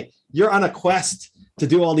can say, you're on a quest to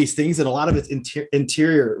do all these things. And a lot of it's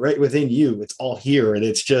interior right within you. It's all here. And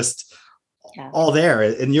it's just all there.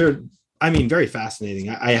 And you're, very fascinating.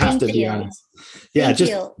 I have to be honest.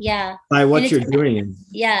 Yeah. By what you're doing.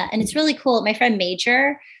 Yeah. And it's really cool. My friend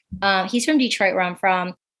Major, he's from Detroit where I'm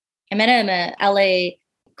from. I met him at LA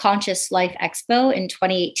Conscious Life Expo in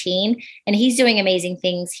 2018, and he's doing amazing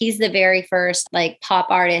things. He's the very first pop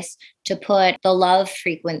artist to put the love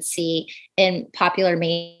frequency in popular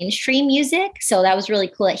mainstream music. So that was really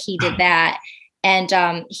cool that he did that.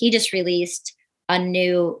 And he just released a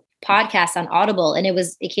new podcast on Audible, and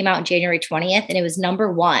it came out on January 20th, and it was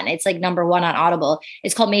 #1. It's #1 on Audible.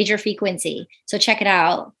 It's called Major Frequency. So check it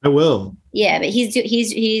out. I will. Yeah, but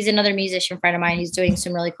he's another musician friend of mine who's doing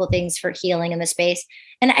some really cool things for healing in the space.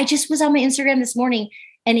 And I just was on my Instagram this morning,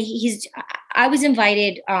 and I was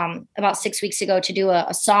invited about 6 weeks ago to do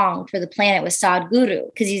a song for the planet with Sadhguru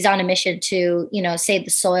because he's on a mission to, save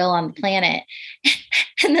the soil on the planet.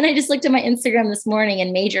 And then I just looked at my Instagram this morning,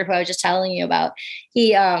 and Major, who I was just telling you about,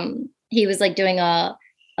 he was doing a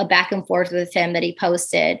back and forth with him that he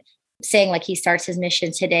posted saying he starts his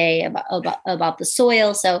mission today about the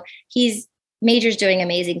soil. So Major's doing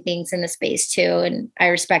amazing things in the space too. And I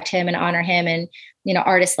respect him and honor him and,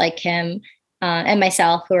 artists like him. and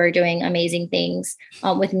myself, who are doing amazing things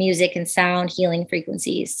with music and sound healing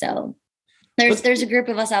frequencies. So there's a group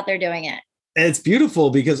of us out there doing it. It's beautiful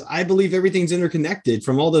because I believe everything's interconnected.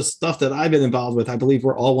 From all the stuff that I've been involved with, I believe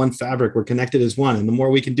we're all one fabric. We're connected as one. And the more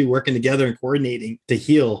we can do working together and coordinating to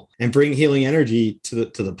heal and bring healing energy to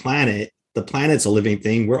the planet's a living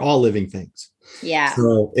thing. We're all living things. Yeah.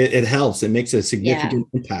 So it helps. It makes a significant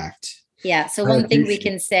impact. Yeah. So one thing we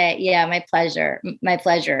can say, my pleasure.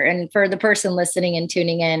 And for the person listening and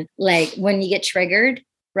tuning in, like when you get triggered,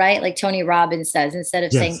 right? Like Tony Robbins says, instead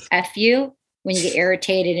of saying F you, when you get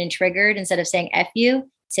irritated and triggered, instead of saying F you,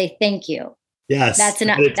 say thank you. Yes. That's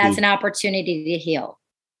an opportunity to heal.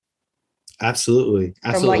 Absolutely.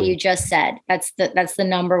 From what you just said. That's the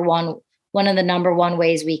number one of the number one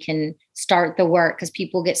ways we can start the work, because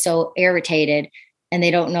people get so irritated and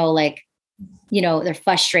they don't know, like, they're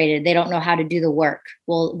frustrated. They don't know how to do the work.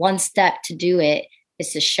 Well, one step to do it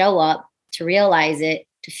is to show up, to realize it,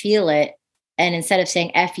 to feel it. And instead of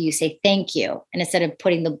saying F you, say thank you. And instead of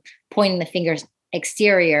pointing the fingers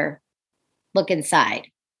exterior, look inside.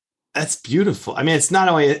 That's beautiful. I mean, it's not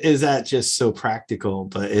only is that just so practical,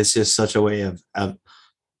 but it's just such a way of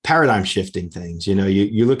paradigm shifting things.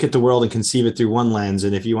 You look at the world and conceive it through one lens.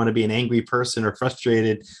 And if you want to be an angry person or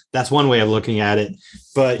frustrated, that's one way of looking at it.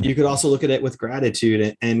 But you could also look at it with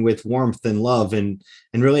gratitude and with warmth and love and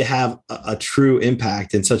really have a true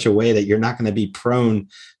impact in such a way that you're not going to be prone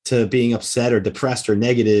to being upset or depressed or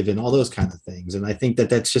negative and all those kinds of things. And I think that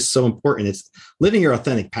that's just so important. It's living your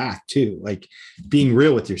authentic path too, like being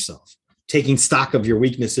real with yourself, taking stock of your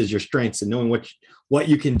weaknesses, your strengths, and knowing what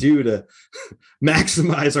you can do to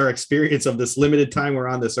maximize our experience of this limited time we're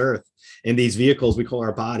on this earth in these vehicles we call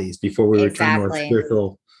our bodies before we return to our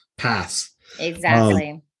spiritual paths.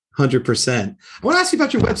 Exactly. 100%. I want to ask you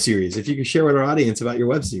about your web series. If you can share with our audience about your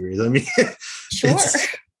web series. I mean,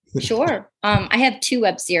 Sure. I have 2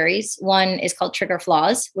 web series. One is called Trigger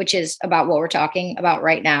Flaws, which is about what we're talking about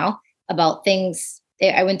right now, about things.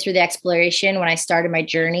 I went through the exploration when I started my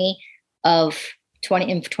journey in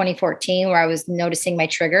 2014, where I was noticing my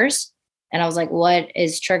triggers. And I was like, what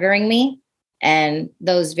is triggering me? And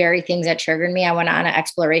those very things that triggered me, I went on an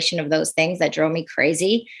exploration of those things that drove me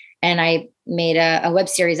crazy. And I made a web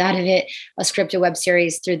series out of it, a scripted web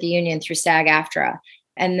series through the union, through SAG-AFTRA.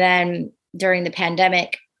 And then during the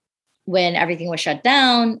pandemic, when everything was shut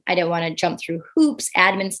down, I didn't want to jump through hoops,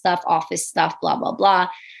 admin stuff, office stuff, blah, blah, blah.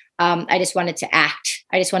 I just wanted to act.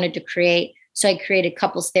 I just wanted to create. So I created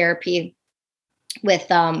couples therapy with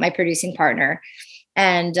my producing partner,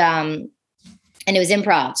 and it was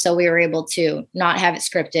improv. So we were able to not have it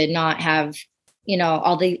scripted, not have,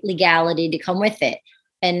 all the legality to come with it.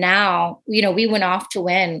 And now, we went off to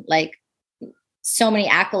win like so many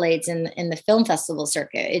accolades in the film festival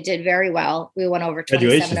circuit. It did very well. We won over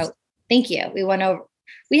 27. Thank you.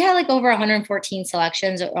 We had like over 114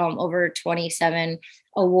 selections, over 27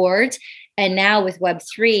 awards. And now with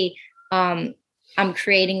Web3, I'm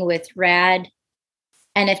creating with Rad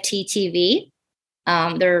NFT TV.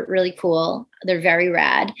 They're really cool. They're very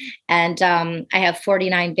rad. And I have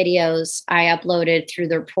 49 videos I uploaded through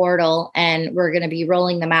their portal, and we're going to be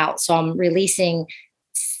rolling them out. So I'm releasing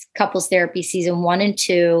Couples Therapy season 1 and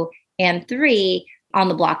 2 and 3 on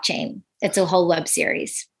the blockchain. It's a whole web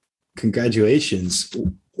series. Congratulations.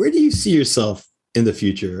 Where do you see yourself in the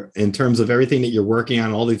future in terms of everything that you're working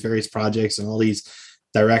on, all these various projects and all these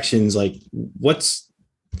directions? Like where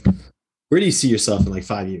do you see yourself in like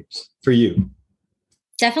 5 years for you?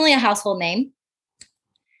 Definitely a household name.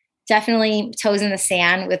 Definitely toes in the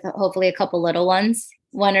sand with hopefully a couple little ones,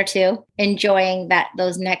 1 or 2, enjoying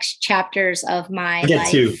those next chapters of my life.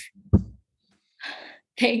 2.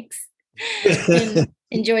 Thanks.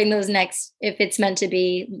 Enjoying those next, if it's meant to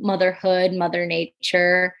be, motherhood, mother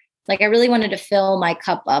nature. Like I really wanted to fill my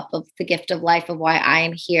cup up of the gift of life, of why I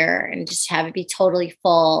am here, and just have it be totally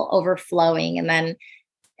full, overflowing, and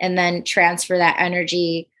then transfer that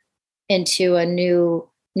energy into a new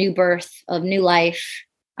birth of new life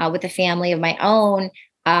with a family of my own.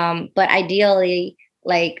 But ideally,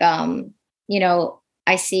 like,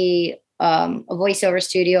 I see a voiceover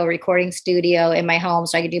studio, a recording studio in my home,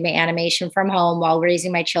 so I could do my animation from home while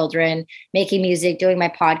raising my children, making music, doing my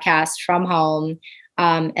podcast from home.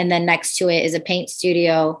 And then next to it is a paint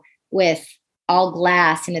studio with all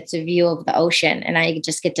glass, and it's a view of the ocean. And I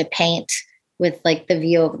just get to paint with like the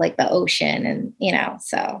view of like the ocean, and,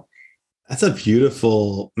 so. That's a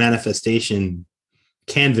beautiful manifestation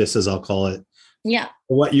canvas, as I'll call it. Yeah.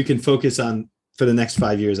 What you can focus on for the next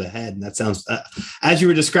 5 years ahead. And that sounds, as you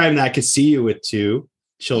were describing that, I could see you with 2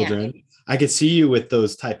 children. Yeah. I could see you with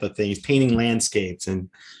those type of things, painting landscapes and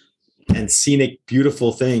and scenic,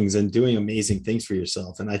 beautiful things and doing amazing things for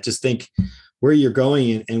yourself. And I just think where you're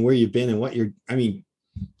going and where you've been and what I mean,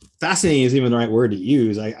 fascinating is even the right word to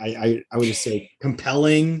use. I would just say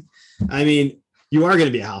compelling. I mean, you are going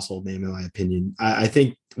to be a household name, in my opinion. I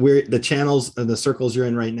think where the channels and the circles you're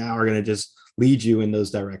in right now are going to just lead you in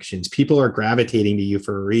those directions. People are gravitating to you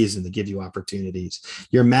for a reason, to give you opportunities.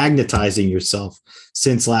 You're magnetizing yourself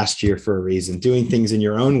since last year for a reason, doing things in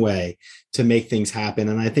your own way to make things happen.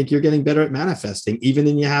 And I think you're getting better at manifesting even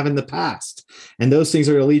than you have in the past. And those things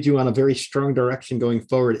are going to lead you on a very strong direction going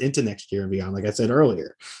forward into next year and beyond, like I said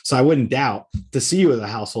earlier. So I wouldn't doubt to see you as a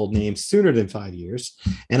household name sooner than 5 years.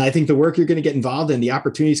 And I think the work you're going to get involved in, the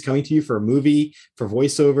opportunities coming to you for a movie, for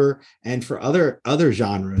voiceover, and for other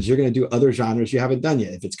genres, you're going to do other genres you haven't done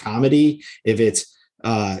yet. If it's comedy, if it's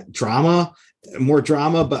drama, more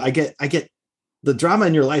drama, but I get the drama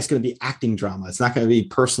in your life is going to be acting drama. It's not going to be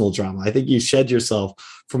personal drama. I think you shed yourself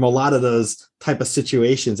from a lot of those type of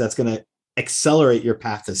situations. That's going to accelerate your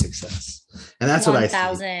path to success. And that's 1, what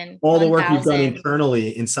I see. All the work you've done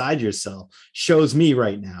internally inside yourself shows me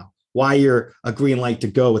right now why you're a green light to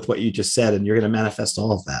go with what you just said. And you're going to manifest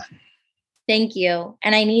all of that. Thank you.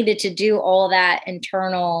 And I needed to do all that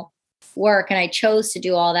internal work. And I chose to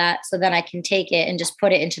do all that so that I can take it and just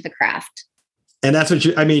put it into the craft. And that's what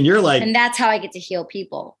you're like. And that's how I get to heal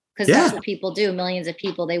people, because that's what people do. Millions of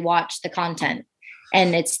people, they watch the content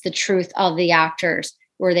and it's the truth of the actors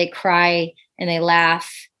where they cry and they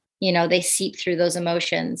laugh, they seep through those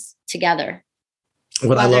emotions together.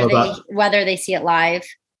 Whether they see it live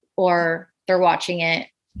or they're watching it,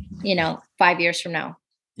 5 years from now.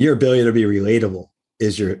 Your ability to be relatable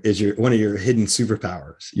is your one of your hidden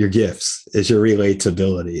superpowers. Your gifts is your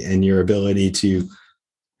relatability and your ability to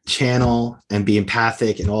channel and be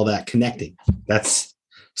empathic and all that connecting. That's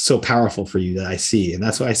so powerful for you that I see. And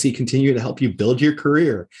that's why I see continue to help you build your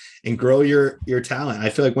career and grow your talent. I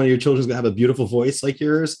feel like one of your children is going to have a beautiful voice like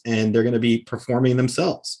yours, and they're going to be performing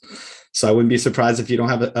themselves. So I wouldn't be surprised if you don't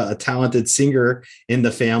have a talented singer in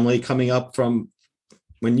the family coming up from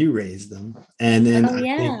when you raised them. And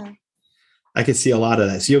then I could see a lot of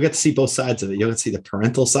that. So you'll get to see both sides of it. You'll get to see the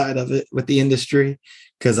parental side of it with the industry,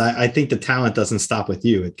 because I think the talent doesn't stop with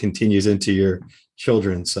you. It continues into your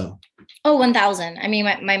children. So. Oh, 1,000. I mean,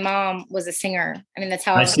 my mom was a singer. I mean, that's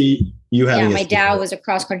how I see you having. My dad was a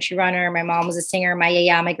cross country runner. My mom was a singer.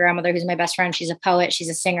 My grandmother, who's my best friend, she's a poet. She's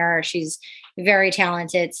a singer. She's very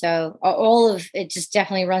talented. So all of it just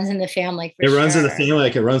definitely runs in the family. It runs in the family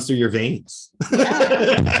like it runs through your veins.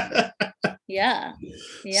 Yeah.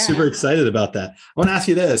 Super excited about that. I want to ask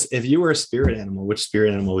you this. If you were a spirit animal, which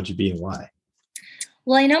spirit animal would you be and why?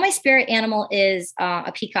 Well, I know my spirit animal is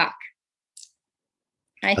a peacock.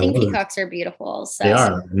 I think peacocks are beautiful. So they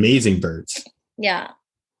are amazing birds. Yeah.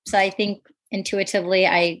 So I think intuitively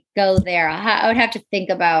I go there. I would have to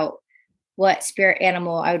think about what spirit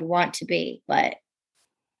animal I would want to be, but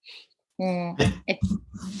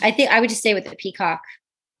I think I would just stay with the peacock.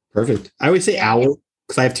 Perfect. I would say owl,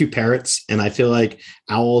 because I have 2 parrots and I feel like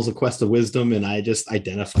owl is a quest of wisdom, and I just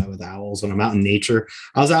identify with owls when I'm out in nature.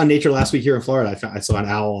 I was out in nature last week here in Florida. I saw an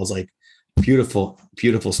owl. I was like, beautiful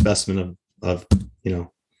specimen of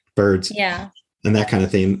birds. Yeah. And that kind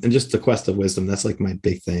of thing. And just the quest of wisdom. That's like my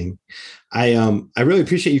big thing. I really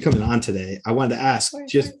appreciate you coming on today. I wanted to ask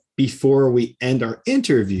just before we end our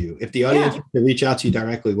interview, if the audience could reach out to you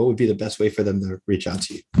directly, what would be the best way for them to reach out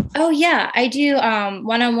to you? Oh yeah. I do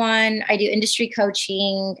one-on-one. I do industry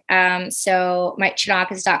coaching. So my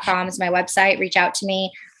Chonacas.com is my website. Reach out to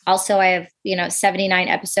me. Also, I have, 79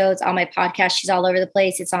 episodes on my podcast. She's all over the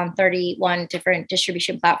place. It's on 31 different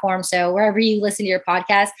distribution platforms. So wherever you listen to your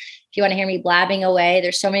podcast, if you want to hear me blabbing away,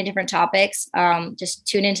 there's so many different topics. Just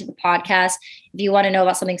tune into the podcast. If you want to know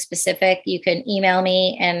about something specific, you can email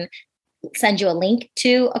me and send you a link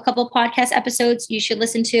to a couple of podcast episodes you should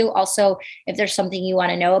listen to. Also, if there's something you want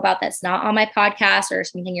to know about that's not on my podcast or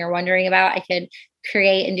something you're wondering about, I could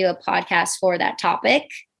create and do a podcast for that topic.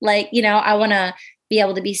 I want to be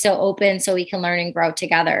able to be so open so we can learn and grow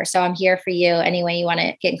together. So I'm here for you. Any way you want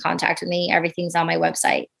to get in contact with me, everything's on my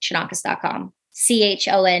website, Chonacas.com.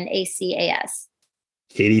 Chonacas.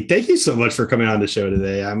 Katie, thank you so much for coming on the show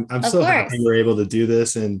today. I'm so happy we're able to do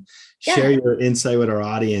this and share your insight with our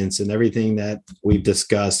audience, and everything that we've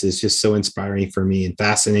discussed is just so inspiring for me and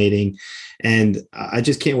fascinating. And I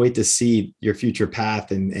just can't wait to see your future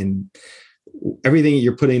path, and everything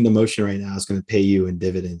you're putting into motion right now is going to pay you in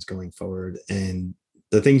dividends going forward. And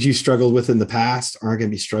the things you struggled with in the past aren't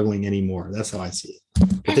going to be struggling anymore. That's how I see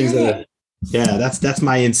it. Yeah, that's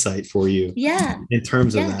my insight for you. Yeah. In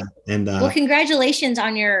terms of that. And well, congratulations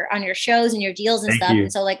on your shows and your deals and stuff. You.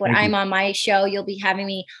 And so like when I'm on my show, you'll be having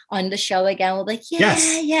me on the show again. We'll be like,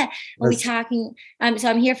 yeah. We'll be talking. So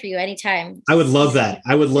I'm here for you anytime. I would love that.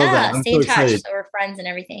 I would love that. I'm stay in touch. So we're friends and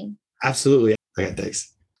everything. Absolutely. Okay,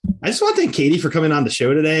 thanks. I just want to thank Katie for coming on the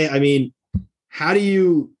show today. I mean, how do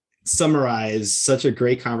you summarize such a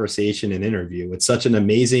great conversation and interview with such an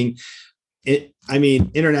amazing,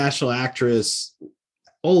 international actress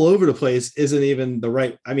all over the place isn't even the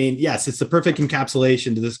right. I mean, yes, it's the perfect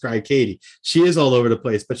encapsulation to describe Katie. She is all over the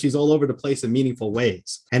place, but she's all over the place in meaningful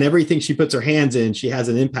ways. And everything she puts her hands in, she has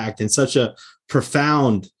an impact in such a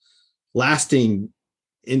profound, lasting.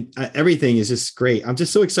 Everything is just great. I'm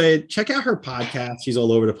just so excited. Check out her podcast. She's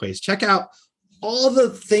all over the place. Check out all the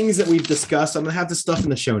things that we've discussed. I'm going to have the stuff in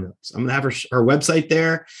the show notes. I'm going to have her website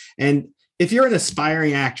there. And if you're an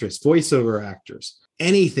aspiring actress, voiceover actors,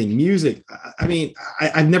 anything, music, I mean,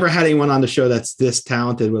 I've never had anyone on the show that's this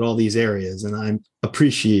talented with all these areas. And I'm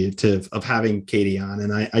appreciative of having Katie on.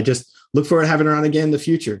 And I just look forward to having her on again in the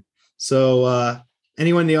future. So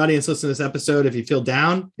anyone in the audience listen to this episode, if you feel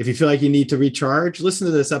down, if you feel like you need to recharge, listen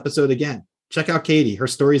to this episode again. Check out Katie. Her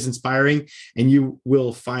story is inspiring, and you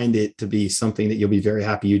will find it to be something that you'll be very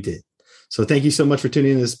happy you did. So thank you so much for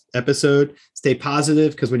tuning in to this episode. Stay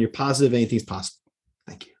positive, because when you're positive, anything's possible.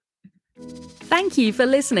 Thank you. Thank you for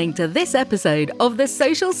listening to this episode of the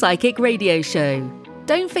Social Psychic Radio Show.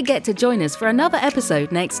 Don't forget to join us for another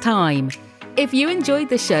episode next time. If you enjoyed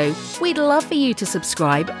the show, we'd love for you to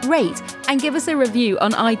subscribe, rate, and give us a review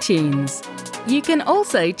on iTunes. You can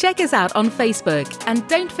also check us out on Facebook, and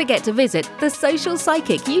don't forget to visit the Social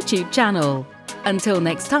Psychic YouTube channel. Until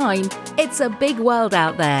next time, it's a big world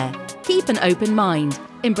out there. Keep an open mind,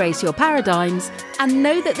 embrace your paradigms, and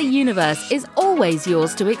know that the universe is always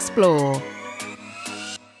yours to explore.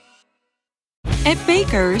 At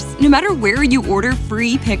Baker's, no matter where you order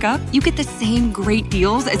free pickup, you get the same great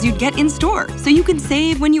deals as you'd get in store, so you can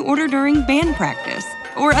save when you order during band practice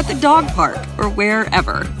or at the dog park or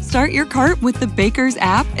wherever. Start your cart with the Baker's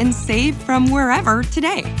app and save from wherever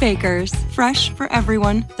today. Baker's, fresh for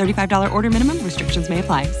everyone. $35 order minimum. Restrictions may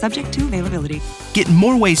apply. Subject to availability. Get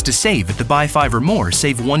more ways to save at the Buy 5 or More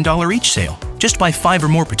Save $1 each sale. Just buy 5 or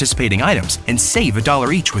more participating items and save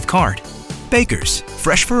 $1 each with card. Baker's,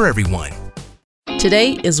 fresh for everyone.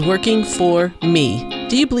 Today is working for me.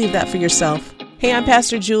 Do you believe that for yourself? Hey, I'm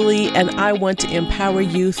Pastor Julie, and I want to empower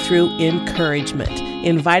you through encouragement.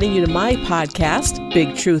 Inviting you to my podcast,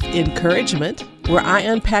 Big Truth Encouragement, where I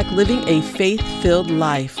unpack living a faith-filled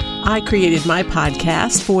life. I created my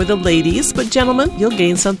podcast for the ladies, but gentlemen, you'll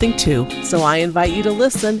gain something too. So I invite you to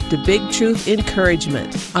listen to Big Truth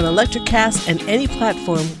Encouragement on Electricast and any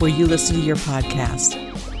platform where you listen to your podcast.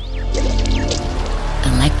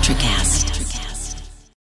 Electricast.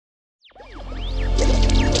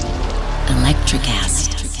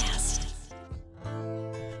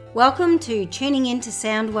 Welcome to Tuning Into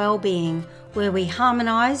Sound Wellbeing, where we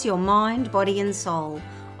harmonise your mind, body and soul.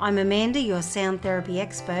 I'm Amanda, your sound therapy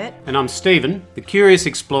expert. And I'm Stephen, the curious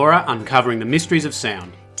explorer uncovering the mysteries of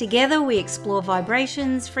sound. Together we explore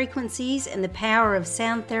vibrations, frequencies and the power of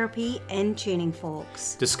sound therapy and tuning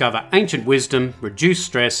forks. Discover ancient wisdom, reduce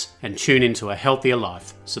stress and tune into a healthier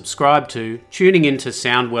life. Subscribe to Tuning Into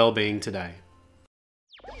Sound Wellbeing today.